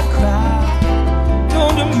make me cry.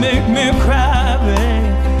 Don't make me cry,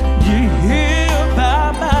 babe. You're here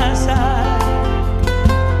by my side.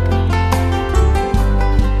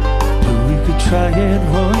 But we could try it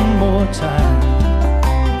one more time.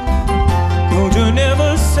 Don't you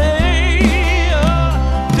never say,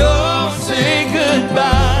 don't say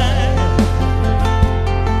goodbye.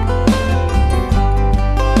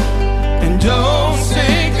 And don't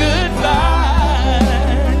say goodbye.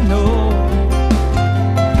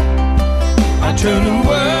 Turn the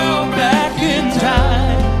world back in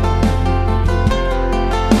time.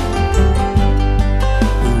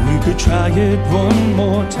 We could try it one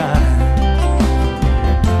more time.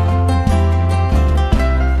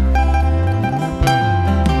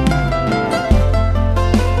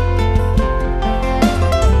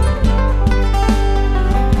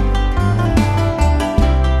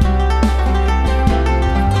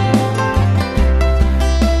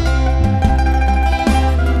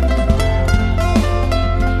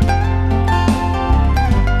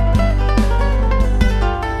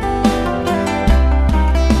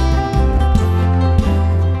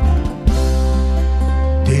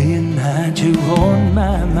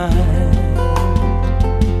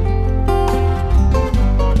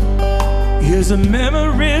 The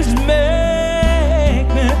memories make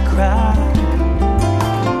me cry.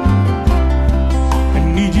 I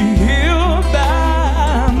need you here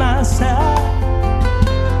by my side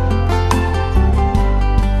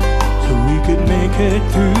so we could make it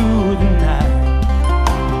through the night.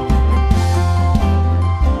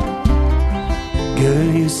 Girl,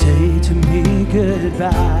 you say to me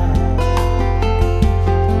goodbye.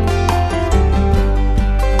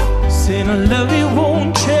 Saying I love you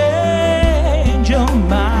won't change your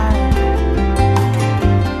mind.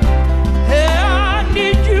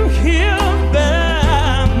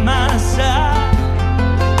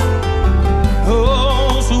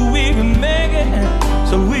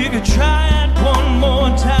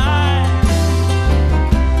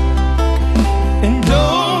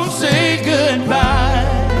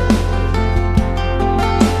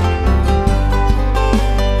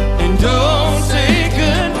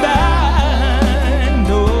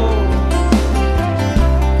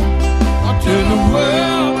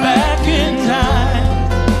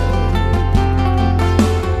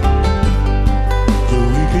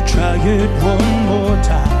 try it one more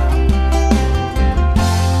time.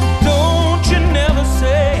 Don't you never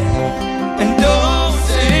say, and don't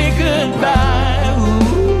say goodbye. Ooh,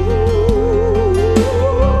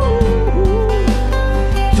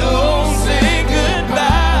 don't say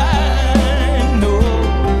goodbye, no.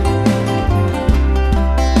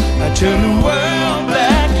 I turn the world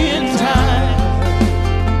back in time,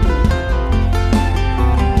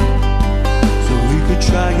 so we could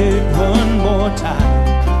try it one more time.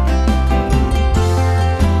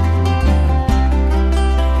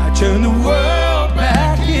 Turn the world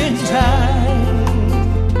back in time,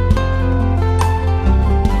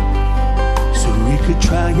 so we could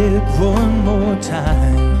try it one more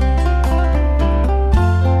time.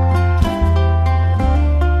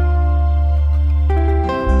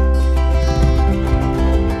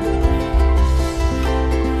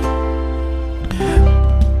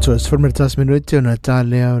 So it's 4 minuti ona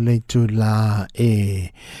taleo le tu la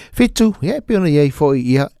Fetu piona ye fo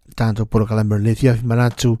ia tanto por calambro le fia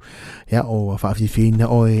manatu ya o fa fina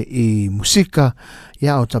o musika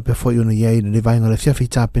ya o tape fo ona ye le vai ngale fia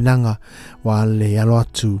fita penanga wa le alo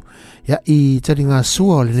atu ya I taringa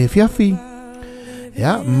suo le fia fi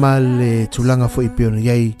ya mal tulanga fo piona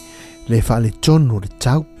ye le fa le tonu le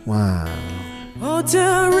tau wa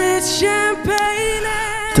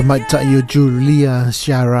to my your Julia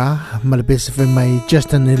Shara malabesa for my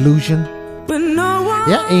just an illusion.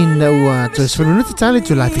 Yeah, ain't no to spend time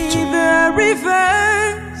to life it too. And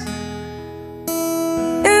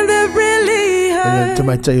that really hurt. To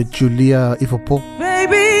my your Julia Ifopo.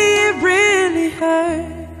 Baby, it really hurt.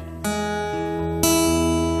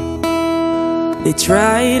 They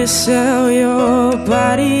try to sell your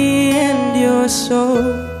body and your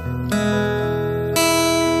soul.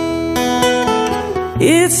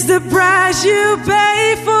 It's the price you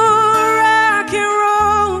pay for rock and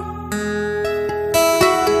roll,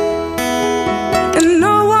 and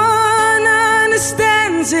no one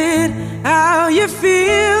understands it, how you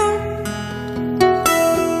feel,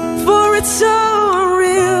 for it's so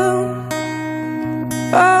unreal.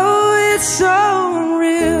 Oh, it's so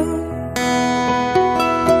unreal.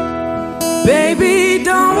 Baby,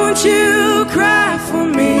 don't you cry for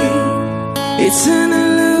me. It's an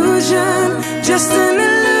illusion, just an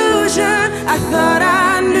illusion. I thought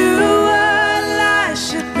I knew what life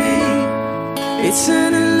should be. It's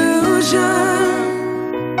an illusion,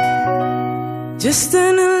 just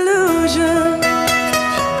an illusion.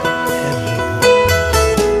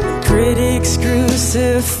 The critics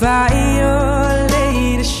crucify your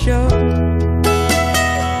latest show.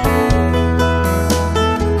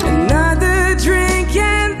 Another drink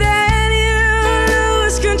and then you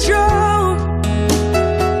lose control.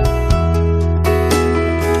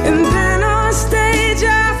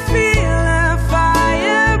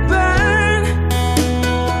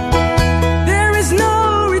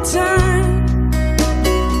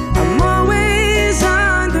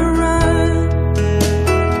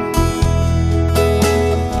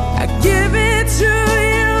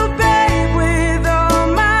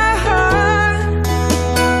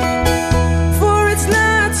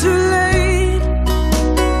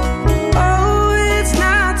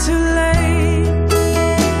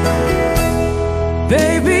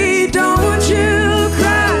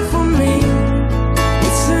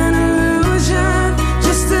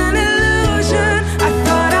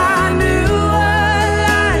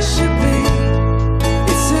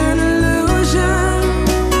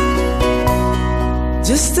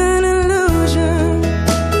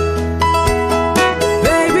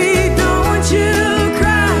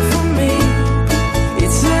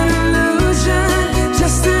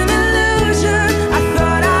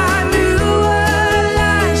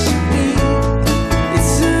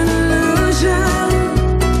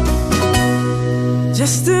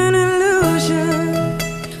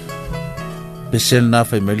 Pesel na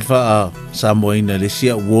fai melfa a Samoa ina le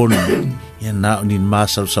sia warning ya na ni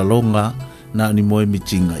masal salonga na ni moe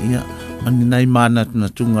mitinga ia mani nai mana na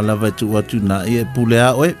tunga lava tu watu na ia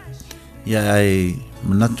Pulea oe ia ai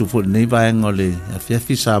manatu fo nei vai ngole a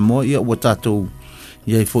fiafi Samoa ia watato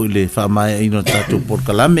ia fo le fa mai ino tato por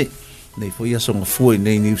kalame nei fo ia songa fo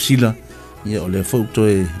nei New Zealand ia ole fo to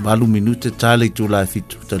e balu minute tale tu la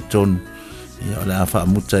fitu taton ia ole afa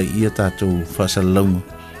muta ia tato fa salonga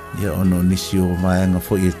ia ono nisio maanga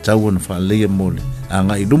fo ia tau na fa le mole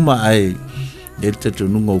anga I luma ai e te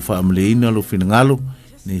nunga fa amleina lo finangalo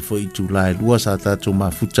nei fo I tu lai lua sa tatu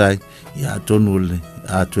mafutai ia tonu le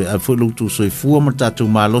a tu a fo lu tu so fu ma tatu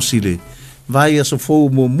malosile vai a so fo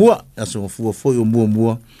mo mo a so fu fo mo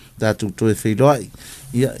mo tatu to e feiloi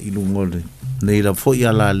ia I lungole nei la fo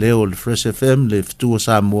ia la leo le Fresh FM le Fetu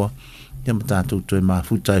Samoa ia matatu to ma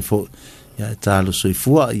futai fo ia talo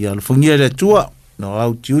soifua ia lo fungia le tua no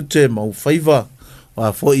au tiute mau faiva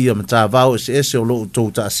wa fo ia matavao se o lo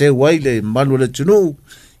to ta se waile malu le tunu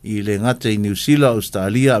i le ngate i New Zealand,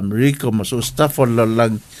 Australia, Amerika ma so stafa la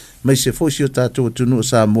lang mai se fo si o tatu tunu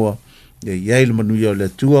Samoa ia il manu ia le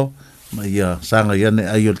tua ma ia sanga ia ne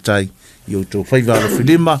ai o tai i to faiva le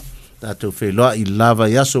filima tatu fe loa i lava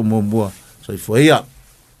yaso mo soifua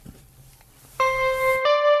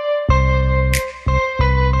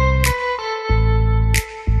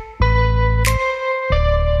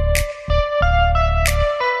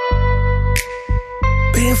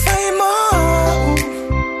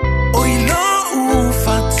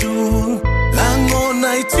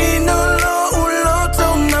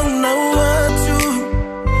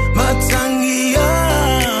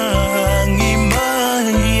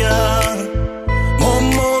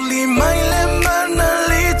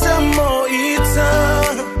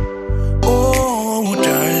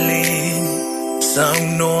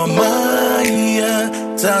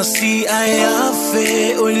Si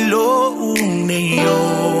ayafe oilo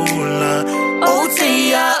uneola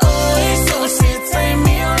otia oi so se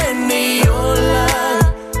time uneola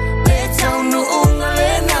le taunu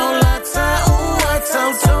ungale naula ta ua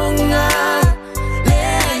tau tonga le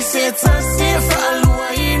se ta se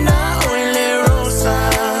faluaina oile rosa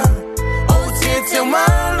otia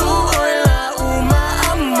malu oila uma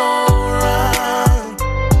amora.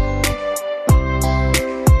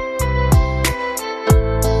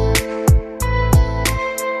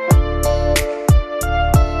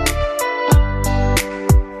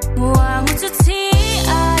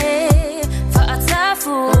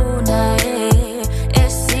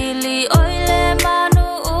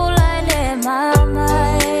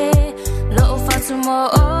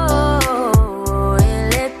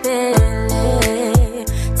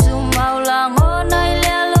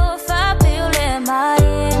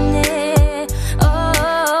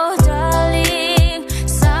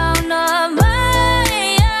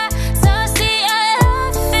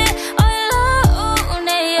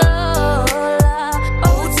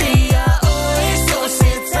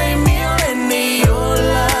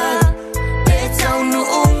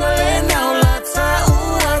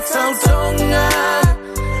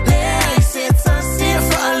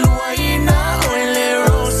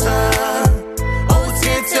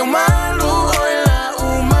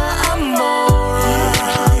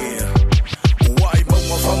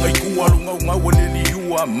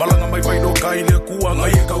 Malanga mai vai no kai le kua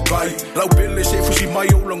ngai e kau kai lau pele se fusi mai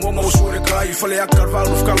o langonga o sore kai fale a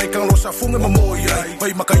carvalho fkale kan lo sa funga mamoi ai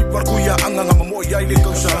vai makai barku ia anga nga mamoi ai le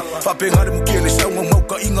kausa fa pengare mu kele sa nga mau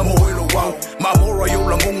ka inga mo elo wow mamora yo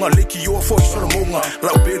langonga leki yo foi solo monga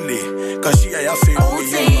lau pele kasi ai a fe o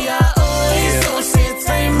ia so se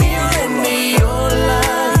time me ola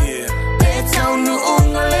petau nu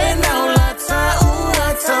unga le na la ta ua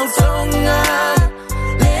tau tonga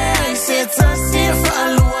le ai se ta se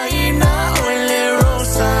faluaina oile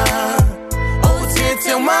rosa o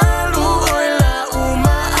te malu oila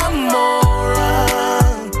uma amora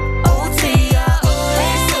o te a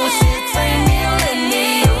oi so se time me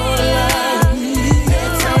ola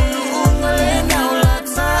petau nu unga le na la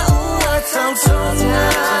ta ua tau tonga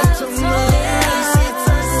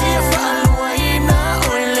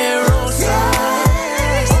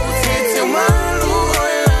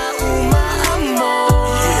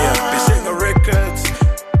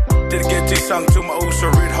to my Osa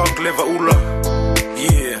Red Hawk Leva Ula.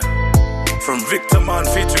 Yeah. From Victor Man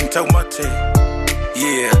featuring Taumate.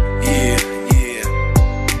 Yeah.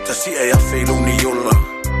 Tasi ay afe lo ni yola.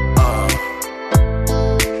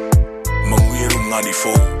 Manguiru ngani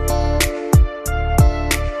fo.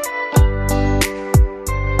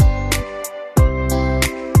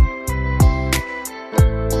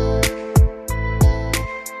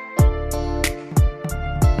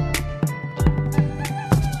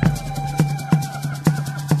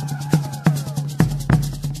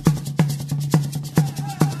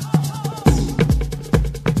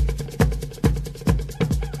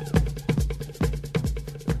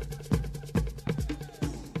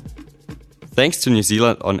 Thanks to New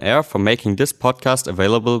Zealand On Air for making this podcast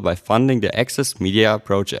available by funding the Access Media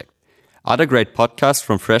project. Other great podcasts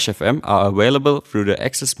from Fresh FM are available through the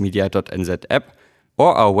accessmedia.nz app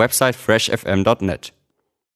or our website freshfm.net.